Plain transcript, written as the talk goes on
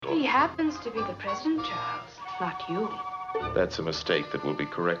He happens to be the president, Charles, not you. That's a mistake that will be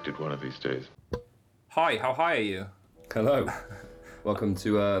corrected one of these days. Hi, how high are you? Hello. Welcome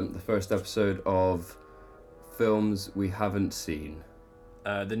to the first episode of Films We Haven't Seen.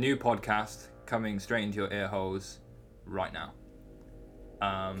 The new podcast coming straight into your ear holes right now.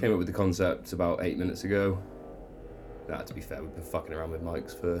 Came up with the concept about 8 minutes ago. Nah, to be fair, we've been fucking around with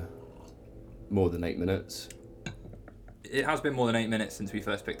mics for more than 8 minutes. It has been more than 8 minutes since we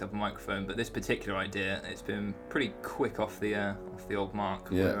first picked up a microphone, but this particular idea, it's been pretty quick off the old mark.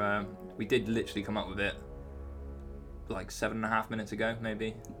 Yeah. Where, we did literally come up with it like 7.5 minutes ago,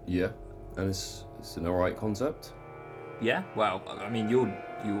 maybe. Yeah, and it's an alright concept. Yeah. Well, I mean, you'll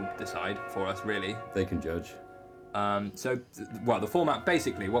decide for us, really. They can judge. The format,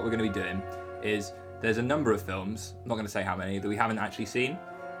 basically, what we're going to be doing is there's a number of films, I'm not going to say how many, that we haven't actually seen,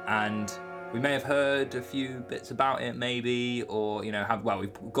 and we may have heard a few bits about it, maybe, or,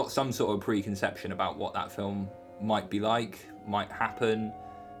 we've got some sort of preconception about what that film might be like, might happen,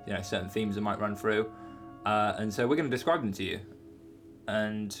 certain themes that might run through, and so we're going to describe them to you,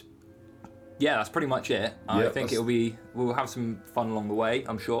 and yeah, that's pretty much it. I think we'll have some fun along the way,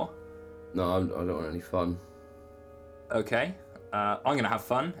 I'm sure. No, I don't want any fun. Okay, I'm going to have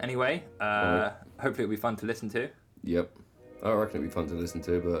fun anyway. Hopefully it'll be fun to listen to. Yep. I reckon it'd be fun to listen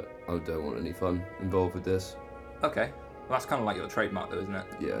to, but I don't want any fun involved with this. Okay. Well, that's kind of like your trademark, though, isn't it?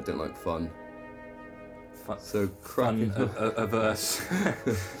 Yeah, I don't like fun. Fun. So cracking. Averse.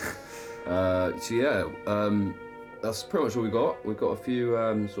 That's pretty much all we got. We've got a few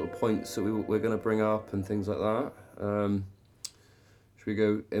sort of points that we're going to bring up and things like that. Should we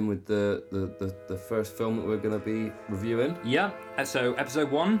go in with the first film that we're going to be reviewing? Yeah. So episode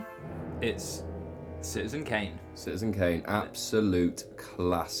 1, it's Citizen Kane. Citizen Kane, absolute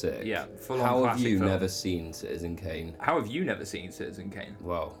classic. Yeah, full-on How have classic you film. never seen Citizen Kane? How have you never seen Citizen Kane?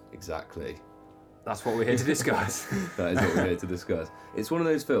 Well, exactly. That's what we're here to discuss. That is what we're here to discuss. It's one of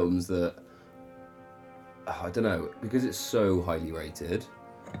those films that, I don't know, because it's so highly rated.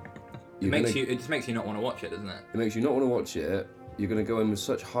 It just makes you not want to watch it, doesn't it? It makes you not want to watch it. You're going to go in with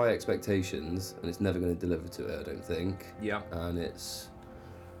such high expectations, and it's never going to deliver to it, I don't think. Yeah. And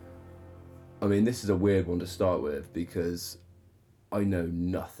this is a weird one to start with because I know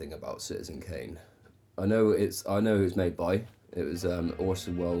nothing about Citizen Kane. I know who it's made by. It was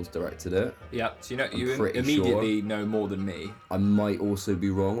Orson Welles directed it. Yeah. So you pretty immediately know more than me. I might also be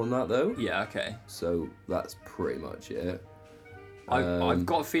wrong on that though. Yeah. Okay. So that's pretty much it. I've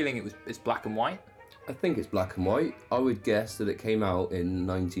got a feeling it's black and white. I think it's black and white. I would guess that it came out in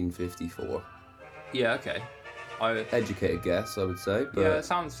 1954. Yeah. Okay. Educated guess, I would say. But yeah, it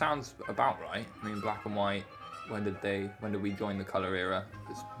sounds about right. I mean, black and white. When did we join the colour era?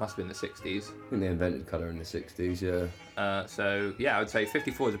 It must have been the 60s. I think they invented colour in the 60s, yeah. So yeah, I would say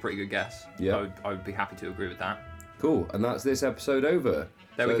 54 is a pretty good guess. Yeah. I would be happy to agree with that. Cool, and that's this episode over.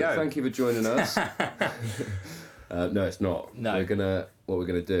 There we go. Thank you for joining us. No, it's not. No. What we're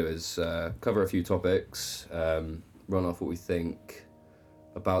gonna do is cover a few topics, run off what we think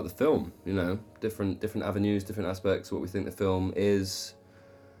about the film. Different avenues, different aspects of what we think the film is,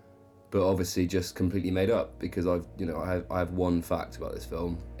 but obviously just completely made up because I have one fact about this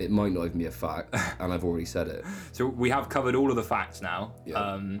film. It might not even be a fact, and I've already said it. So we have covered all of the facts now.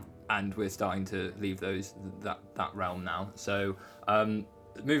 Yeah. And we're starting to leave that realm now. So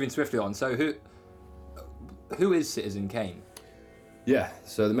moving swiftly on. So who is Citizen Kane? Yeah.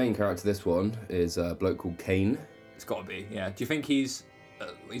 So the main character of this one is a bloke called Kane. It's got to be. Yeah. Do you think he's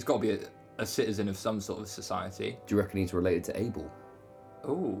got to be a citizen of some sort of society? Do you reckon he's related to Abel?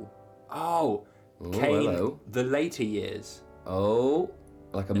 Oh, Kane. Hello. The later years. Oh,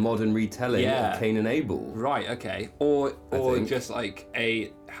 like a modern retelling of Cain and Abel. Right. Okay. Or think. just like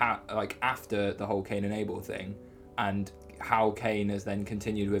after the whole Cain and Abel thing, and how Cain has then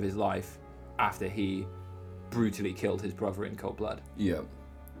continued with his life after he brutally killed his brother in cold blood. Yeah.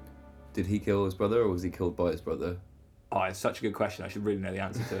 Did he kill his brother, or was he killed by his brother? Oh, it's such a good question. I should really know the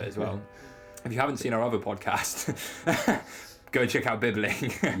answer to it as well. If you haven't seen our other podcast, go and check out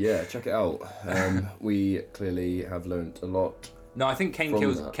Bibbling. Yeah, check it out. We clearly have learnt a lot. No, I think Cain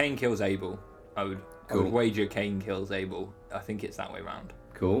kills Abel. I would wager Cain kills Abel. I think it's that way round.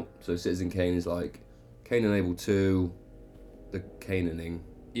 Cool. So Citizen Kane is like Cain and Abel 2, the Cananing.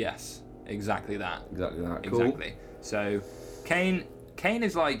 Yes, exactly that. Exactly that. Cool. Exactly. So Cain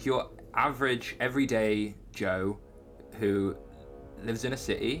is like your average everyday Joe who lives in a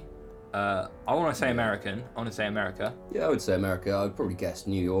city. I want to say American. I want to say America. Yeah, I would say America. I'd probably guess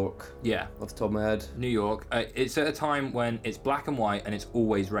New York. Yeah. Off the top of my head. New York. It's at a time when it's black and white and it's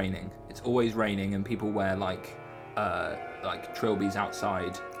always raining. It's always raining and people wear like trilbies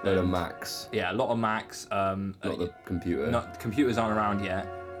outside. Load of and- Macs, Yeah, a lot of Macs. not the computer. Computers aren't around yet,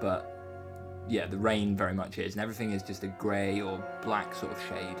 but yeah, the rain very much is, and everything is just a grey or black sort of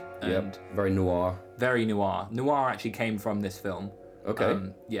shade. And Yep, very noir. very noir. Noir actually came from this film. Okay.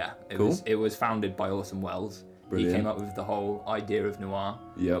 Yeah, Cool. it was founded by Orson Welles. Brilliant. He came up with the whole idea of noir,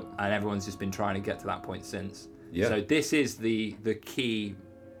 Yep. and everyone's just been trying to get to that point since. Yeah. So this is the key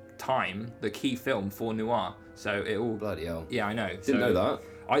time, the key film for noir. So it all. Bloody hell. Yeah, I know. Didn't know that.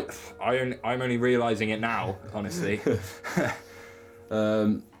 I'm only realizing it now, honestly.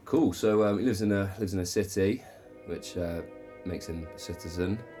 Cool. So he lives in a city, which makes him a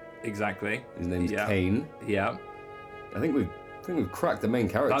citizen. Exactly. His name's Yeah. Kane. Yeah. I think we've cracked the main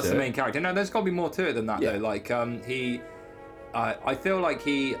character. That's the main character. No, there's got to be more to it than that Yeah. though. Like I feel like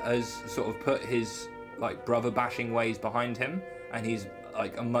he has sort of put his like brother bashing ways behind him, and he's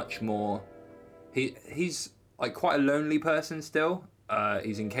like a much more. He's like quite a lonely person still.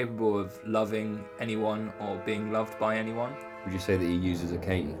 He's incapable of loving anyone or being loved by anyone. Would you say that he uses a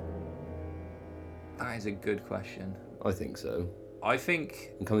cane? That is a good question. I think so. I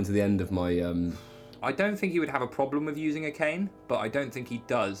think I'm coming to the end of my. I don't think he would have a problem with using a cane, but I don't think he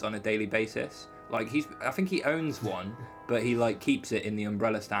does on a daily basis. Like I think he owns one, but he like keeps it in the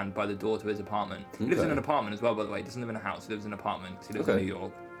umbrella stand by the door to his apartment. He lives in Okay. an apartment as well, by the way. He doesn't live in a house. He lives in an apartment because he lives Okay. in New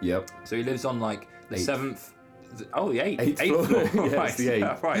York. Yep. So he lives on like the Eighth. 7th. Oh, the eighth. Eighth Eighth floor. floor. Yeah, Right. it's the eighth.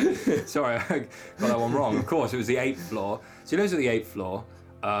 Yeah, right. Sorry, I got that one wrong. Of course, it was the 8th floor. So he lives at the 8th floor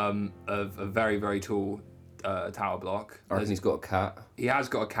of a very, very tall tower block. I reckon he's got a cat. He has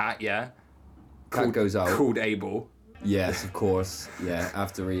got a cat, yeah. Cat goes out. Called Abel. Yes, of course. Yeah.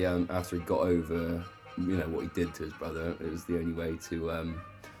 After he got over, what he did to his brother, it was the only way to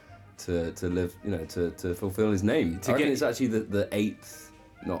live, to fulfill his name. I reckon get- it's actually the 8th.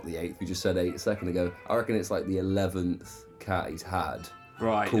 Not the 8th, we just said 8 a second ago. I reckon it's like the 11th cat he's had,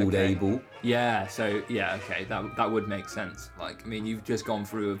 Right. called okay. Abel. Yeah, so yeah, okay, that would make sense. Like, I mean, you've just gone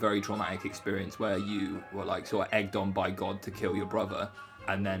through a very traumatic experience where you were like sort of egged on by God to kill your brother,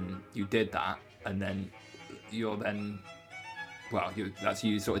 and then you did that, and then that's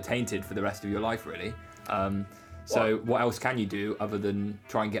you sort of tainted for the rest of your life, really. So what else can you do other than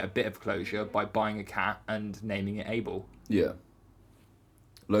try and get a bit of closure by buying a cat and naming it Abel? Yeah.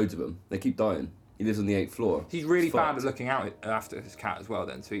 Loads of them. They keep dying. He lives on the 8th floor. He's really It's bad fucked. at looking out after his cat as well.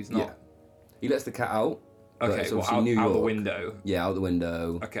 Then, so he's not. Yeah. He lets the cat out. but Okay, it's well, obviously New out the York. window. Yeah, out the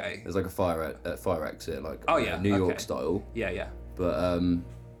window. Okay. There's like a fire exit, like Oh, yeah, New York okay. style. Yeah. But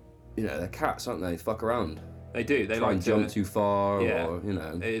they're cats, aren't they? Fuck around. They do. They Try like and to jump too far, Yeah. or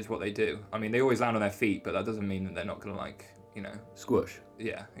It is what they do. I mean, they always land on their feet, but that doesn't mean that they're not gonna squish.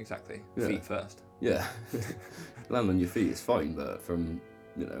 Yeah, exactly. Yeah. Feet first. Yeah, land on your feet is fine, but from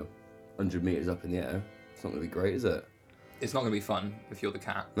 100 meters up in the air, it's not gonna be great, is it? It's not gonna be fun if you're the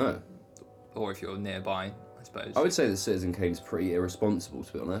cat, No. or if you're nearby, I suppose. I would say that Citizen Kane's pretty irresponsible,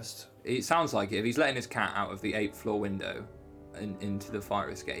 to be honest. It sounds like it. If he's letting his cat out of the 8th floor window and into the fire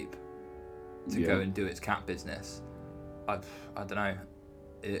escape to go and do its cat business, I don't know.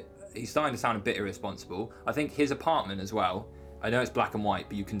 He's starting to sound a bit irresponsible. I think his apartment as well. I know it's black and white,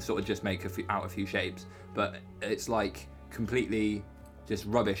 but you can sort of just make out a few shapes. But it's like completely just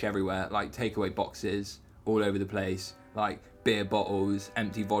rubbish everywhere, like takeaway boxes all over the place, like beer bottles,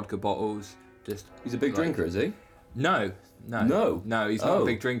 empty vodka bottles. Just He's a big drinker, is he? no, he's not Oh. a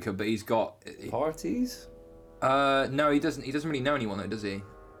big drinker, but he's got. Parties? No, he doesn't. He doesn't really know anyone though, does he?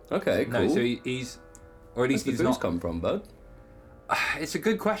 Okay, cool. No, so he's, or at Where's least the he's booze not. come from, bud? It's a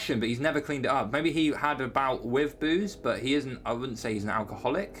good question, but he's never cleaned it up. Maybe he had a bout with booze, but he isn't. I wouldn't say he's an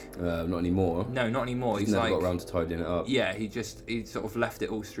alcoholic. Not anymore. No, not anymore. He's He's never like, got around to tidying it up. yeah, he sort of left it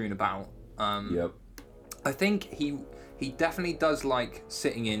all strewn about. Yep. I think he definitely does like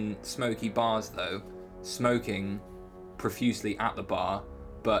sitting in smoky bars though, smoking profusely at the bar.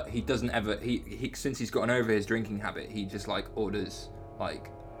 But he doesn't ever. He since he's gotten over his drinking habit, he just like orders like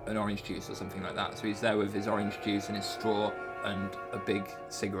an orange juice or something like that. So he's there with his orange juice and his straw and a big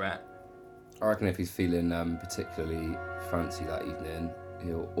cigarette. I reckon if he's feeling particularly fancy that evening,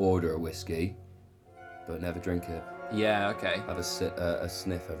 he'll order a whiskey, but never drink it. Yeah. Okay. Have a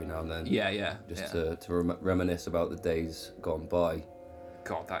sniff every now and then. Yeah. Just yeah. to reminisce about the days gone by.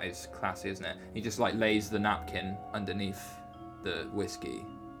 God, that is classy, isn't it? He just like lays the napkin underneath the whiskey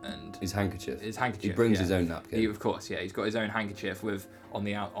and His handkerchief. his handkerchief. He brings yeah. his own napkin. Of course, yeah. He's got his own handkerchief with on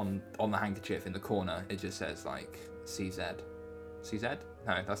the handkerchief in the corner. It just says like CZ. CZ?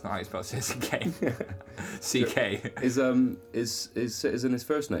 No, that's not how you spell Citizen Kane. CK. Is Citizen his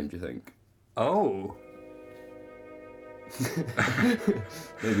first name, do you think? Oh.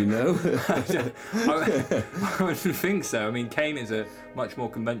 Maybe no. I wouldn't think so. I mean, Kane is a much more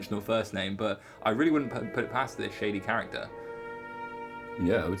conventional first name, but I really wouldn't put it past this shady character.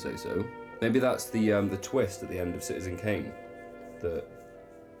 Yeah, I would say so. Maybe that's the twist at the end of Citizen Kane.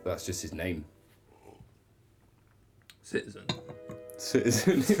 That's just his name. Citizen.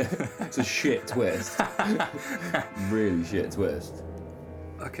 Citizen. It's a shit twist. Really shit twist.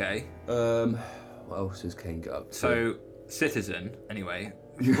 Okay. What else has Kane got up to? So, Citizen, anyway.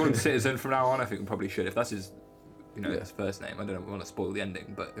 If you call him Citizen from now on, I think we probably should. If that's his, his first name. I don't want to spoil the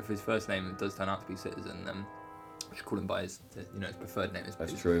ending, but if his first name does turn out to be Citizen, then we should call him by his preferred name.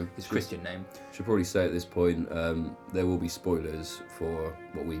 That's true. His Christian name. Should probably say at this point, there will be spoilers for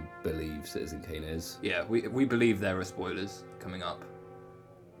what we believe Citizen Kane is. Yeah, we believe there are spoilers coming up.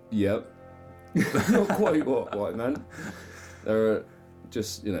 Yep. Not quite what, man. There are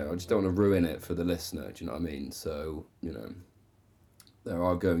just, I just don't want to ruin it for the listener, do you know what I mean? So, there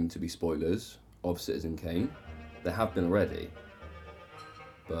are going to be spoilers of Citizen Kane. There have been already,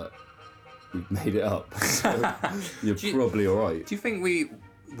 but we've made it up, so you're probably alright. Do you think we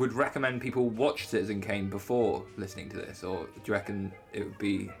would recommend people watch Citizen Kane before listening to this, or do you reckon it would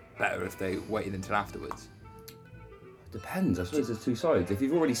be better if they waited until afterwards? Depends, I suppose there's two sides. If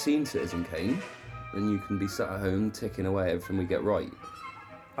you've already seen Citizen Kane, then you can be sat at home ticking away everything we get right.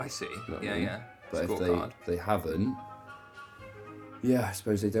 I see. You know what I Yeah, mean? yeah. But Scorecard. if they haven't, yeah, I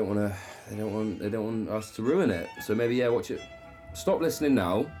suppose they don't want us to ruin it. So maybe watch it. Stop listening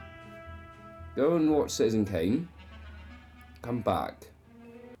now. Go and watch Citizen Kane. Come back.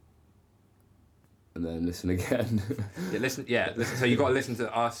 And then listen again. Listen. So you got to listen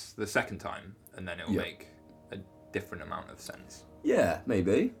to us the second time, and then it'll make a different amount of sense. Yeah,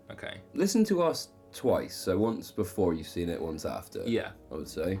 maybe. Okay. Listen to us twice. So once before you've seen it, once after. Yeah. I would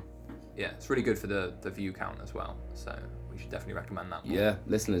say. Yeah, it's really good for the view count as well. So we should definitely recommend that one. Yeah,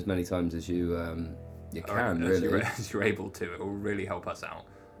 listen as many times as you can, really. As you're able to. It will really help us out.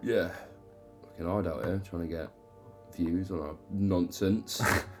 Yeah. Working hard out here, trying to get views on our nonsense.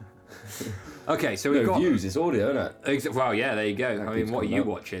 Okay, so we've got views, it's audio, isn't it? Well, yeah, there you go. That I mean, keeps what are coming you up.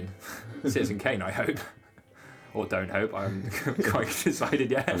 watching? Citizen Kane, I hope. Or don't hope. I haven't quite decided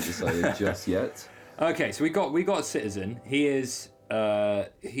yet. I haven't decided just yet. Okay, so we got a Citizen. He is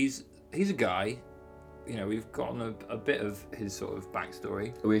he's a guy. We've gotten a bit of his sort of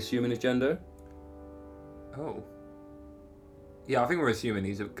backstory. Are we assuming his gender? Oh. Yeah, I think we're assuming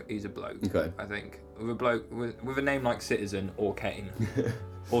he's a bloke. Okay. I think with a bloke with a name like Citizen or Kane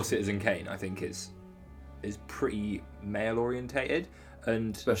or Citizen Kane, I think is pretty male orientated,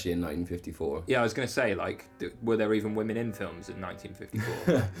 and Especially in 1954. yeah, I was gonna say were there even women in films in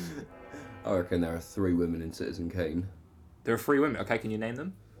 1954? I reckon there are 3 women in Citizen Kane. There are 3 women. Okay, can you name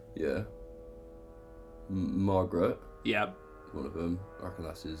them? Yeah. Margaret, Yeah, one of them. I reckon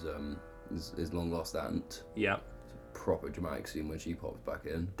that's his long lost aunt. yeah, Proper dramatic scene when she pops back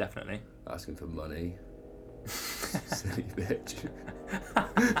in, definitely. asking for money. Silly bitch.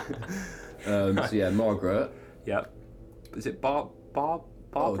 So yeah, Margaret. Yeah. Is it Barbara?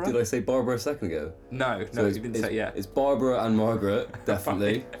 Oh, did I say Barbara a second ago? No, you didn't say yeah. It's Barbara and Margaret,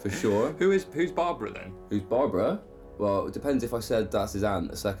 definitely, for sure. Who's Barbara then? Who's Barbara? Well, it depends if I said that's his aunt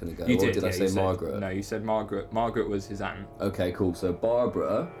a second ago, You or did. did I yeah, say you said- Margaret? No, you said Margaret. Margaret was his aunt. Okay, cool. So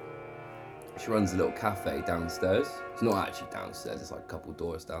Barbara, she runs a little cafe downstairs. It's not actually downstairs. It's like a couple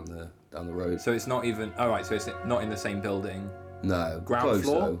doors down the road. So it's not even. Oh right. So it's not in the same building. No, Ground close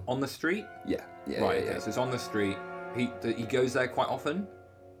floor though. on the street. Yeah, yeah, Right. yeah, Okay. yeah. So it's on the street. He goes there quite often.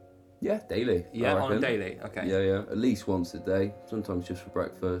 Yeah, daily. Yeah, I on a reckon. daily. Okay. Yeah, at least once a day. Sometimes just for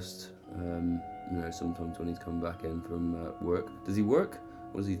breakfast. Sometimes when he's coming back in from work. Does he work?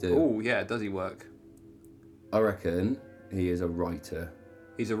 What does he do? Oh yeah. Does he work? I reckon he is a writer.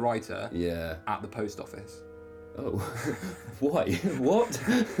 He's a writer Yeah. at the post office. Oh, why? What?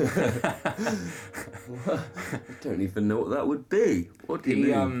 What? I don't even know what that would be. What do you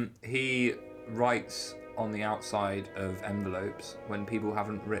mean? He writes on the outside of envelopes when people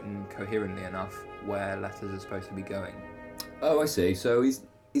haven't written coherently enough where letters are supposed to be going. Oh, I see. So he's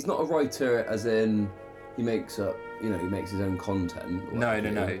not a writer, as in he makes up. He makes his own content. or No.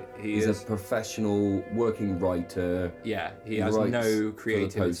 whatever. He's He's a professional working writer. Yeah, he He has writes no for the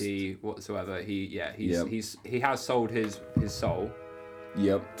creativity whatsoever. He has sold his soul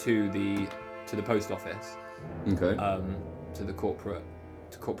Yep. to the post office, Okay. to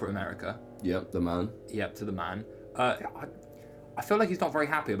corporate America. Yep. The man. Yep, to the man. I feel like he's not very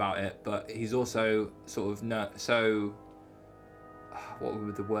happy about it, but he's also sort of so. What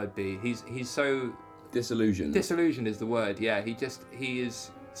would the word be? He's so Disillusioned. disillusioned is the word. Yeah, he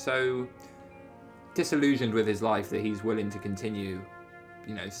is so. disillusioned with his life that he's willing to continue,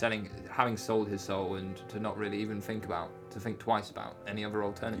 having sold his soul, and to not really even think twice about any other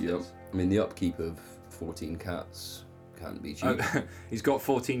alternatives. I mean, the upkeep of 14 cats can't be cheap. He's got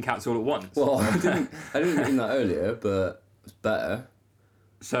 14 cats all at once. Well, I didn't mean that earlier, but it's better.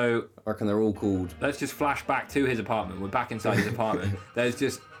 So I reckon they're all called. let's just flash back to his apartment. We're back inside his apartment. There's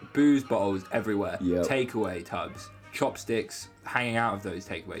just booze bottles everywhere. Yep. Takeaway tubs, chopsticks hanging out of those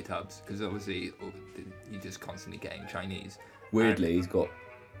takeaway tubs, because obviously you're just constantly getting Chinese. Weirdly, he's got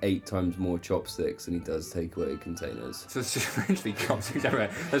 8 times more chopsticks than he does takeaway containers. So it's just literally chopsticks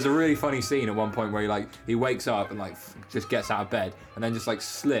everywhere. There's a really funny scene at one point where he wakes up and just gets out of bed and then just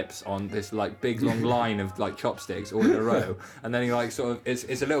slips on this big long line of chopsticks all in a row, and then he it's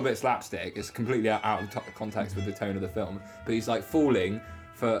a little bit slapstick. It's completely out of context with the tone of the film, but he's falling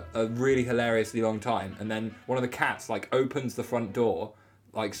for a really hilariously long time, and then one of the cats opens the front door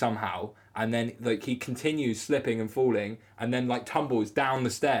somehow, and then he continues slipping and falling, and then tumbles down the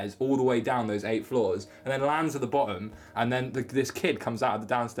stairs all the way down those 8 floors, and then lands at the bottom, and then this kid comes out of the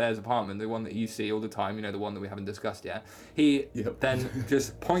downstairs apartment, the one that you see all the time, the one that we haven't discussed yet. He then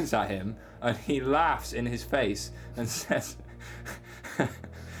just points at him, and he laughs in his face and says...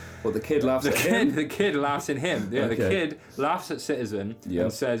 Well, the kid laughs at him? The kid laughs at him. Yeah, Okay. The kid laughs at Citizen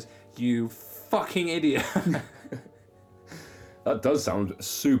and says, "You fucking idiot." That does sound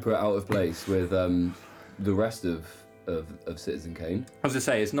super out of place with the rest of Citizen Kane. As I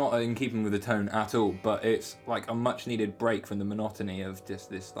say, it's not in keeping with the tone at all, but it's a much needed break from the monotony of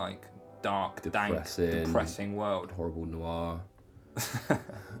just this dark, dank, depressing world. Horrible noir.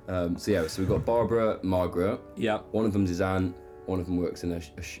 So we've got Barbara, Margaret. Yeah. One of them's his aunt. One of them works in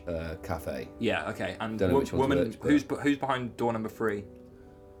a cafe. Yeah. Okay. And Don't know which one's woman, which, but- who's behind door number 3?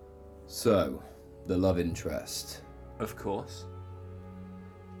 So, the love interest, Of course,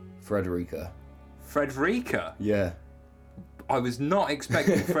 Frederica. Frederica. Yeah. I was not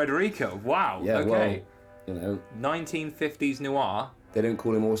expecting Frederica. Wow. Yeah. Okay. Well, 1950s noir. they don't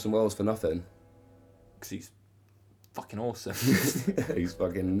call him Orson Welles for nothing. Because he's fucking awesome. He's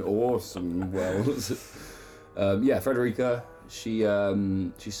fucking awesome, Wells. Frederica. She's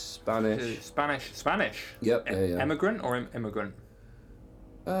Spanish. Spanish. Yep. Yeah. Emigrant or immigrant?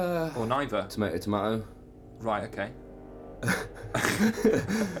 Or neither. Tomato. Right. Okay.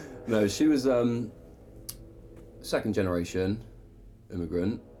 No, she was second generation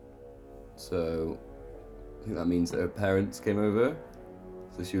immigrant. So I think that means that her parents came over.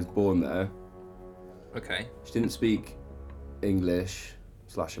 So she was born there. Okay. She didn't speak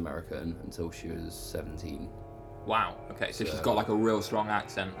English/American until she was 17. Wow. Okay. So she's got a real strong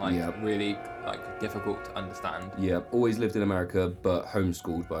accent, Yep. really difficult to understand. Yeah, always lived in America, but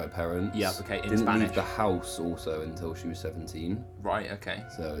homeschooled by her parents. Yeah, okay, in Didn't Spanish. leave the house also until she was 17. Right. Okay.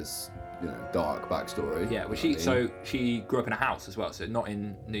 So it's dark backstory. Yeah. Well, she grew up in a house as well, so not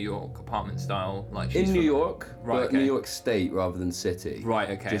in New York apartment style. In New York, Right, but okay. New York State rather than city. Right.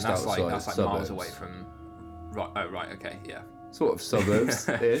 Okay. Just and that's outside that's suburbs. miles away from. Right. Oh. Right. Okay. Yeah. Sort of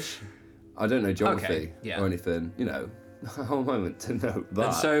suburbs-ish. I don't know geography yeah. or anything. How am I meant to know that?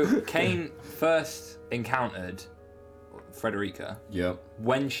 And so Kane first encountered Frederica Yep.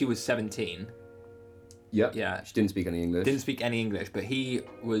 when she was 17. Yep. Yeah. She didn't speak any English. Didn't speak any English, but he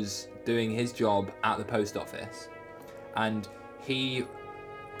was doing his job at the post office, and he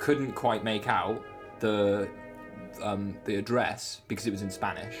couldn't quite make out the address because it was in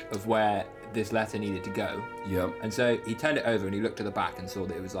Spanish of where this letter needed to go. Yep. And so he turned it over and he looked at the back and saw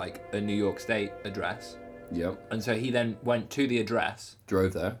that it was a New York State address. Yep. And so he then went to the address,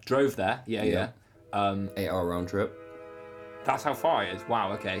 Drove there. drove there. Yeah. 8-hour round trip. That's how far it is.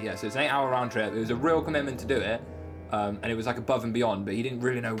 Wow. Okay. Yeah. So it's an 8-hour round trip. It was a real commitment to do it, and it was above and beyond. But he didn't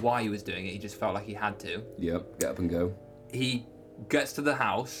really know why he was doing it. He just felt like he had to. Yep. Get up and go. He gets to the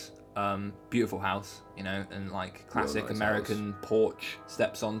house, beautiful house, and classic nice American porch.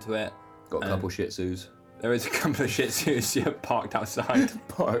 Steps onto it. Got a couple Shih Tzus. There is a couple of Shih Tzus parked outside.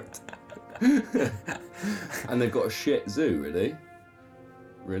 Parked. And they've got a shit zoo, really?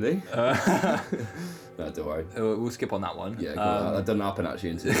 Really? No, don't worry. We'll skip on that one. Yeah, that doesn't happen actually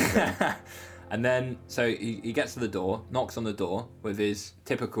until. And then, so he gets to the door, knocks on the door with his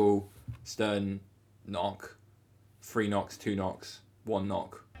typical stern knock. 3 knocks, 2 knocks, 1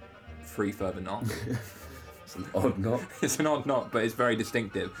 knock, 3 further knocks. It's an odd knock. It's an odd knock, but it's very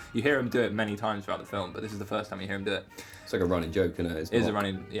distinctive. You hear him do it many times throughout the film, but this is the first time you hear him do it. It's like a running joke, isn't it? It is a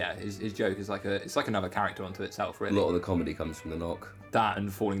running, yeah. His joke is it's like another character unto itself, A really. lot of the comedy comes from the knock. That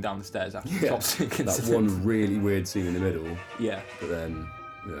and falling down the stairs after the Yeah, chopstick that incident. one really weird scene in the middle, Yeah. but then,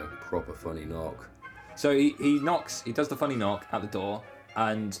 proper funny knock. So he knocks. He does the funny knock at the door,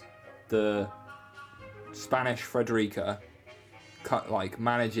 and the Spanish Frederica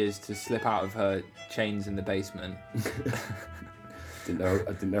manages to slip out of her chains in the basement. I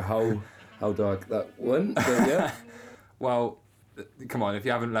didn't know how dark that went, but yeah. Well, come on, if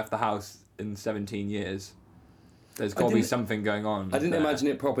you haven't left the house in 17 years, there's got to be something going on. I didn't there. imagine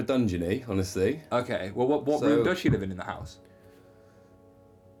it proper dungeony, honestly. Okay, well, what room does she live in the house?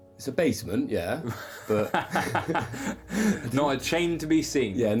 It's a basement, yeah, but Not a chain to be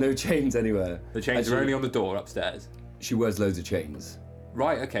seen. yeah, no chains anywhere. The chains are only on the door upstairs. She wears loads of chains.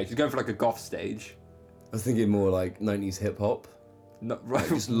 Right, okay, she's going for like a goth stage. I was thinking more like 90s hip hop. Not, right,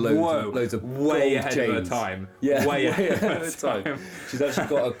 Just loads of way gold ahead chains. of her time. Yeah, way ahead of her time. She's actually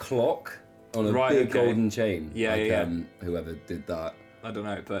got a clock on a Right, big okay. golden chain. Yeah, like, yeah. Whoever did that. I don't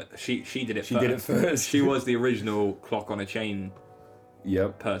know, but she did it She first. did it first. She was the original clock on a chain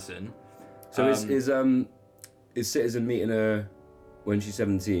Yep. person. So is Citizen meeting her when she's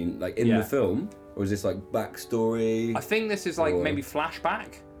 17, like in Yeah. the film, or is this like backstory? I think this is like Or- maybe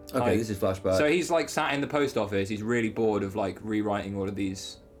flashback. Okay, Like, this is flashback. So he's like sat in the post office. He's really bored of like rewriting all of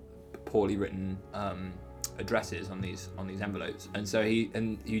these poorly written addresses on these envelopes, and so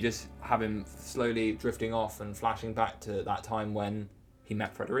you just have him slowly drifting off and flashing back to that time when he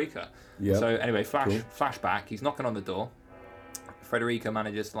met Frederica. Yep. So anyway, Cool. flashback. He's knocking on the door. Frederica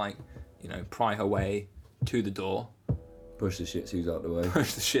manages to pry her way to the door, Push the shit shoes out the way.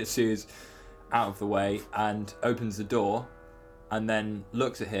 push the Shih Tzus out of the way, and opens the door, and then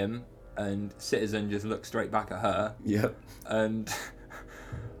looks at him, and Citizen just looks straight back at her, Yep. and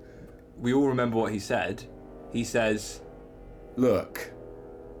we all remember what he said. He says, Look,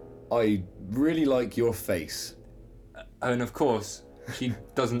 I really like your face. and of course, she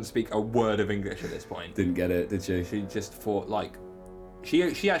doesn't speak a word of English at this point. Didn't get it, did she? She just thought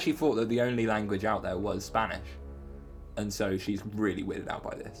she actually thought that the only language out there was Spanish, and so she's really weirded out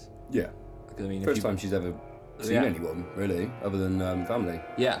by this. Yeah. Because I mean, First time she's ever seen Yeah. anyone, really, other than family.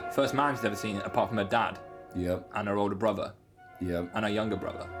 Yeah, first man she's ever seen it apart from her dad Yep. and her older brother Yep. and her younger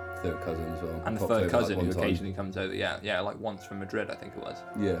brother Third cousin as well. and the Pops over, third like, cousin one who time. occasionally comes over. Yeah, like once from Madrid, I think it was.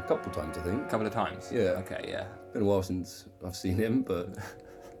 Yeah, a couple times, I think. A couple of times. Yeah. Okay, yeah. Been a while since I've seen him, but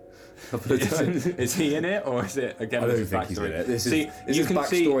a couple of times. Is he in it, or is it again? I don't his think he's backstory? in it. This is- See, this you is can backstory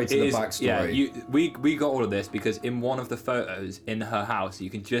see to the it is- backstory. Yeah, we got all of this because in one of the photos in her house, you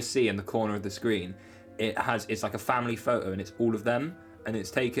can just see in the corner of the screen, it's like a family photo and it's all of them, and it's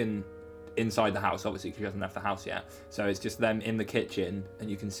taken inside the house, obviously, because she hasn't left the house yet. So it's just them in the kitchen, and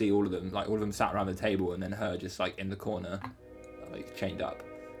you can see all of them sat around the table, and then her just like in the corner, like chained up.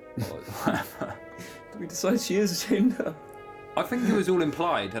 Or whatever. Did we decide she is chained up? I think it was all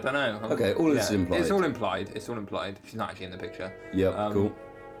implied. I don't know. Okay, all this is implied. It's all implied. It's all implied. She's not actually in the picture. Yep, cool.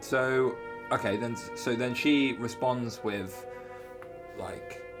 So, okay, then she responds with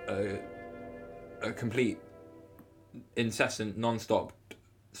like a complete, incessant, non-stop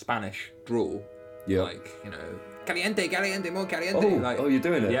Spanish drawl. Yep. Like, caliente, caliente, more caliente. Oh, you're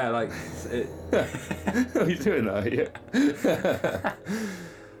doing it? Yeah, like. Oh, you're doing that, yeah.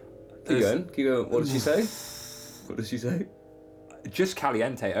 Keep going. What did she say? What did she say? Just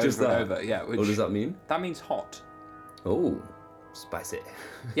caliente over Just that? and over. Yeah. What does that mean? That means hot. Oh, spicy.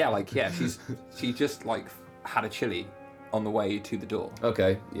 Yeah, she just like had a chili on the way to the door.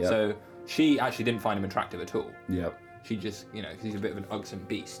 Okay, yeah. So she actually didn't find him attractive at all. Yep. She just, 'cause he's a bit of an ugsome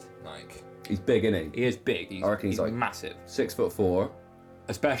beast. Like, He's big, isn't he? he is big. He's, I reckon he's like- massive. 6'4".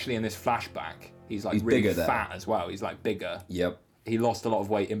 Especially in this flashback, he's like He's really bigger there. fat as well. He's like bigger. Yep. He lost a lot of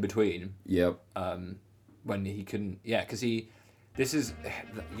weight in between Yep. when he couldn't. Yeah, because this is,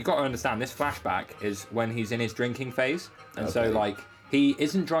 you got to understand. This flashback is when he's in his drinking phase, and so Okay. like he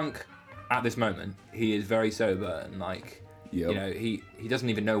isn't drunk at this moment. He is very sober and like. Yep. He doesn't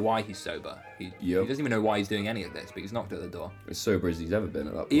even know why he's sober. He doesn't even know why he's doing any of this, but he's knocked at the door. As sober as he's ever been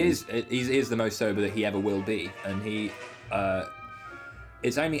at that point. He is the most sober that he ever will be, and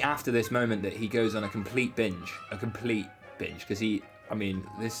it's only after this moment that he goes on a complete binge, because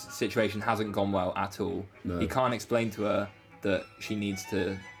this situation hasn't gone well at all. No. He can't explain to her that she needs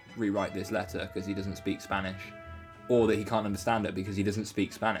to rewrite this letter because he doesn't speak Spanish, or that he can't understand her because he doesn't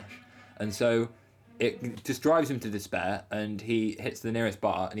speak Spanish, and so it just drives him to despair, and he hits the nearest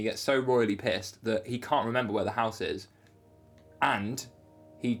bar, and he gets so royally pissed that he can't remember where the house is, and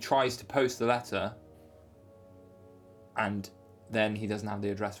he tries to post the letter, and then he doesn't have the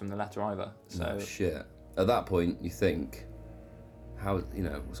address from the letter either. So Oh, shit. At that point, you think, how,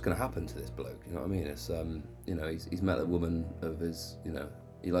 what's going to happen to this bloke? You know what I mean? It's, he's met a woman of his,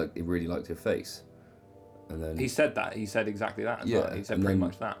 he really liked her face. And then... he said that. He said exactly that as Yeah, well. He said and pretty then-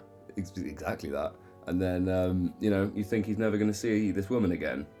 much that. Exactly that. And then, you think he's never going to see this woman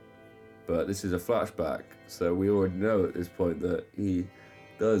again. but this is a flashback, so we already know at this point that he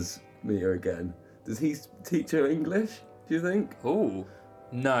does meet her again. Does he teach her English, do you think? Oh,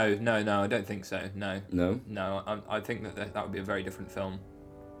 no, I don't think so. No. I think that would be a very different film.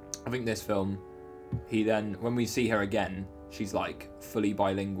 I think this film, when we see her again, she's like fully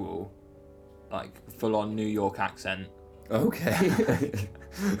bilingual, like full on New York accent. Okay.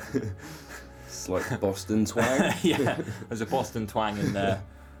 It's like Boston twang. Yeah, there's a Boston twang in there.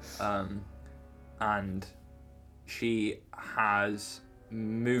 And she has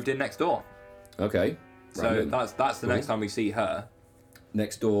moved in next door. Okay. So Random. that's the next time we see her.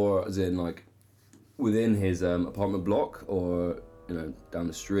 Next door, as in like within his apartment block, or down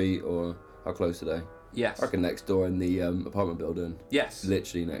the street, or how close are they? Yes. I reckon next door in the apartment building. Yes.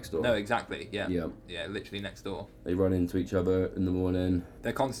 Literally next door. No, exactly. Yeah. Yeah. Yeah, literally next door. They run into each other in the morning.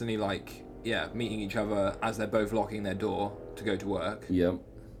 They're constantly meeting each other as they're both locking their door to go to work. Yeah.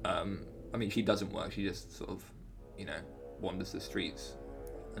 I mean, she doesn't work. She just sort of, wanders the streets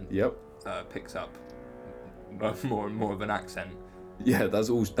and picks up more and more of an accent. Yeah, that's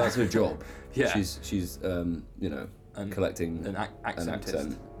her job. Yeah. She's collecting an accentist.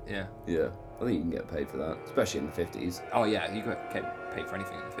 accent. Yeah. Yeah. I think you can get paid for that, especially in the 50s. Oh yeah, you get paid for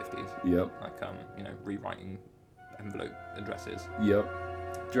anything in the 50s. Yep. Like rewriting envelope addresses. Yep.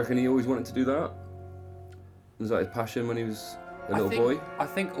 Do you reckon he always wanted to do that? Was that his passion when he was a little boy? I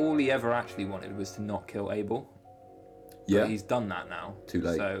think all he ever actually wanted was to not kill Abel. Yeah. But he's done that now. Too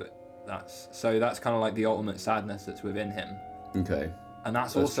late. So that's kind of like the ultimate sadness that's within him. Okay. And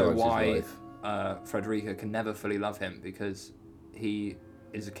that's So also drives his why Frederica can never fully love him, because he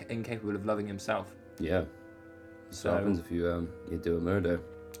is incapable of loving himself. Yeah. So what happens if you do a murder?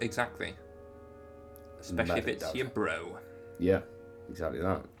 Exactly. Especially if it's your bro. Yeah, exactly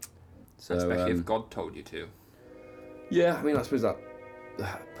that. So especially if God told you to. Yeah, I mean, I suppose that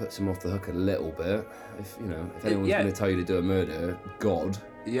puts him off the hook a little bit. If anyone's going to tell you to do a murder, God.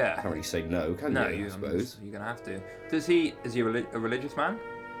 Yeah. Can't really say no, can no, you? I suppose you're gonna have to. Is he a religious man?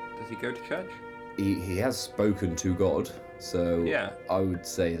 Does he go to church? he has spoken to God, so Yeah. I would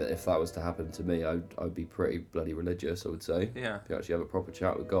say that if that was to happen to me, I'd be pretty bloody religious. I would say. Yeah. If you actually have a proper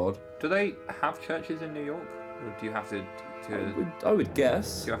chat with God. Do they have churches in New York, or do you have to? I would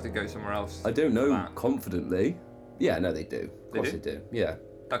guess. Do you have to go somewhere else? I don't for know that? confidently. Yeah, no, they do. Of course do? they do. Yeah.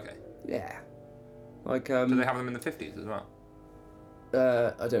 Okay. Yeah. Like Do they have them in the 50s as well?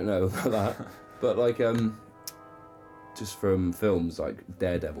 I don't know about that, but just from films like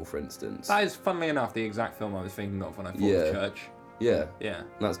Daredevil, for instance. That is, funnily enough, the exact film I was thinking of when I thought Yeah. of church. Yeah. Yeah,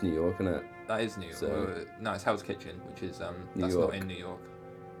 That's New York, isn't it? that is New York. So- No, it's Hell's Kitchen, which is New that's York. not in New York.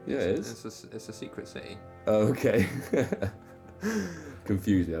 Yeah, it is. It's a secret city. Oh, okay.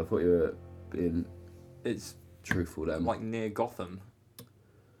 Confused me. I thought you were being It's truthful then. like near Gotham.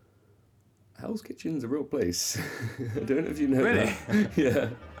 Hell's Kitchen's a real place. I don't know if you know Really? that. Yeah.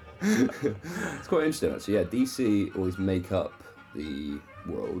 It's quite interesting actually. Yeah, DC always make up the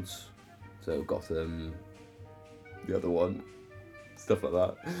worlds. So Gotham, the other one, stuff like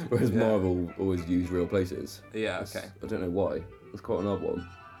that. Whereas Yeah. Marvel always use real places. Yeah. It's- Okay. I don't know why. It's quite an odd one.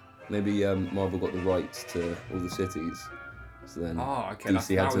 Maybe Marvel got the rights to all the cities. So then Oh, okay.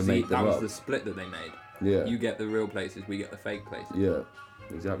 DC had to make that them was up. the split that they made. Yeah. You get the real places, we get the fake places. Yeah,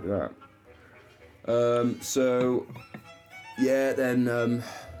 exactly that. So, yeah, then,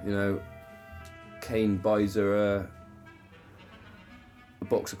 Kane buys her a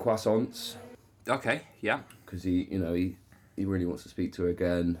box of croissants Okay. Yeah. because he really wants to speak to her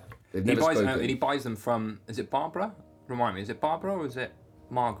again. They've He never buys spoken. and he buys them from. Is it Barbara? Remind me. Is it Barbara or is it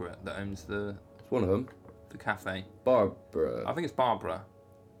Margaret that owns the It's one of them. cafe? Barbara. I think it's Barbara.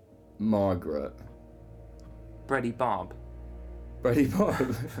 Margaret. Bready Barb. Brady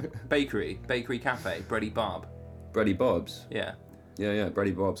Bob. Bakery cafe. Bready Barb. Brady Bob's. Yeah. Yeah,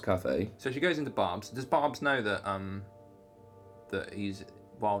 Brady Bob's cafe. So she goes into Barb's. Does Barb's know that that he's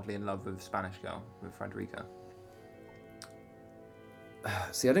wildly in love with Spanish girl, with Frederica?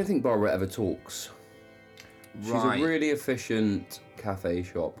 See, I don't think Barbara ever talks. She's Right. a really efficient cafe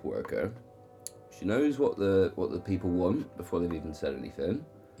shop worker. She knows what the people want before they've even said anything.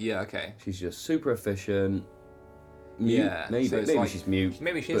 Yeah. Okay. She's just super efficient. Mute, Yeah, maybe so it's like- she's mute.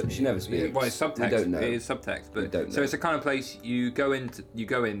 Maybe she is. but she never speaks. Well, it's subtext. We don't know. It is subtext, but don't so know. it's the kind of place you go in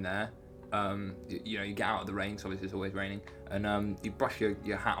there. You get out of the rain, so obviously it's always raining, and you brush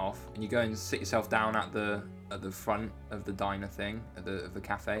your hat off, and you go and sit yourself down at the front of the diner thing, of the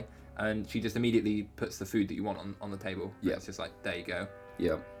cafe, and she just immediately puts the food that you want on the table. Yeah. It's just like, there you go.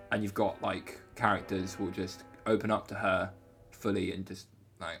 Yeah, And you've got like characters who will just open up to her fully and just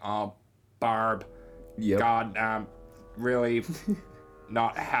like, oh, Barb, yeah, God, really,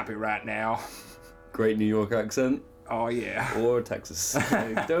 not happy right now. Great New York accent. Oh yeah. Or Texas.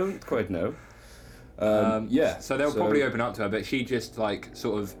 I don't quite know. Yeah. So they'll probably open up to her, but she just like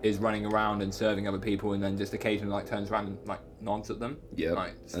sort of is running around and serving other people, and then just occasionally like turns around and like nods at them. Yeah.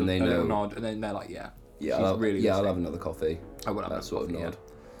 Like, And they a little know- nod, and then they're like, yeah. Yeah, she's I'll listening. have another coffee. I will have That another sort of coffee, nod.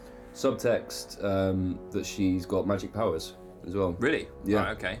 Subtext that she's got magic powers as well. Really? Yeah. Right,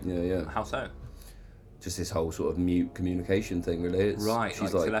 okay. Yeah. How so? Just this whole sort of mute communication thing, really. It's, Right,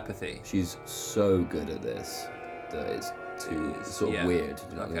 she's like telepathy. She's so good at this that it's sort of weird. Do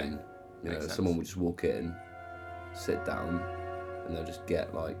you know what I Okay. mean? You know, Makes sense. someone would just walk in, sit down, and they'll just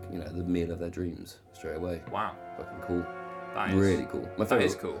get like, you know, the meal of their dreams straight away. Wow. Fucking cool. That is Really cool. My favorite.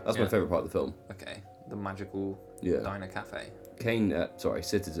 is cool, That's yeah. my favorite part of the film. Okay. The magical Yeah. diner cafe.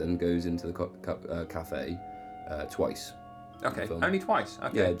 Citizen goes into the cafe twice. Okay. film. Only twice.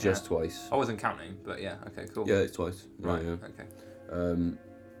 Okay. Yeah, just twice. I wasn't counting, but yeah. Okay. Cool. Yeah, it's twice. Yeah, Right. yeah. Okay.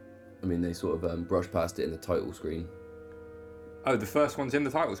 I mean, they sort of brush past it in the title screen. Oh, the first one's in the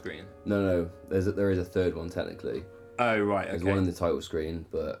title screen. No. There is a third one technically. Oh, right. There's Okay. one in the title screen,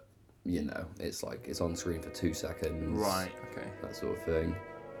 but you know, it's like it's on screen for 2 seconds. Right. Okay. That sort of thing.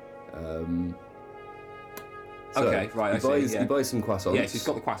 Okay, right, I see, yeah. He buys some croissants. Yes, he's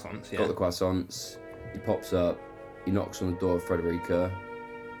got the croissants. Yeah. Got the croissants. He pops up. He knocks on the door of Frederica.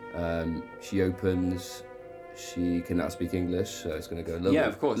 She opens. She can now speak English, so it's going to go a little, Yeah, bit,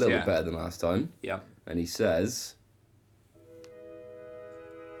 of course, little yeah. bit better than last time. Yeah. And he says,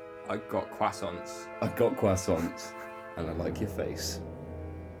 I got croissants. "I got croissants, and I like your face."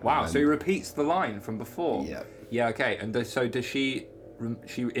 Wow. So he repeats the line from before. Yeah. Yeah. Okay. And so does she?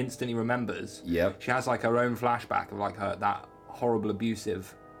 She instantly remembers. Yep. She has like her own flashback of like that horrible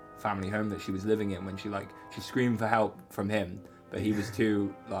abusive family home that she was living in when she screamed for help from him, but he was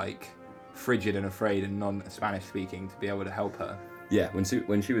too like frigid and afraid and non-Spanish speaking to be able to help her. Yeah, when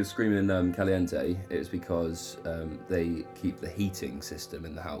she was screaming Caliente, it was because they keep the heating system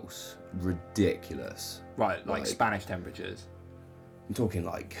in the house ridiculous. Right. Like Like- Spanish temperatures. I'm talking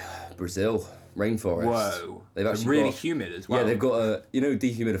like Brazil, rainforest. Whoa. They've And actually really got, humid as well. Yeah, they've got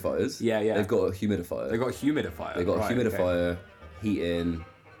dehumidifiers. Yeah. They've got a humidifier. They got a humidifier. They've got Right, a okay. humidifier, heating.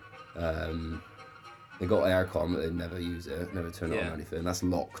 They got aircon, but they never use it, never turn it on Yeah. or anything. That's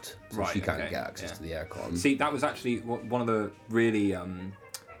locked, so Right, she can't okay, get access yeah. to the aircon. See, that was actually one of the really,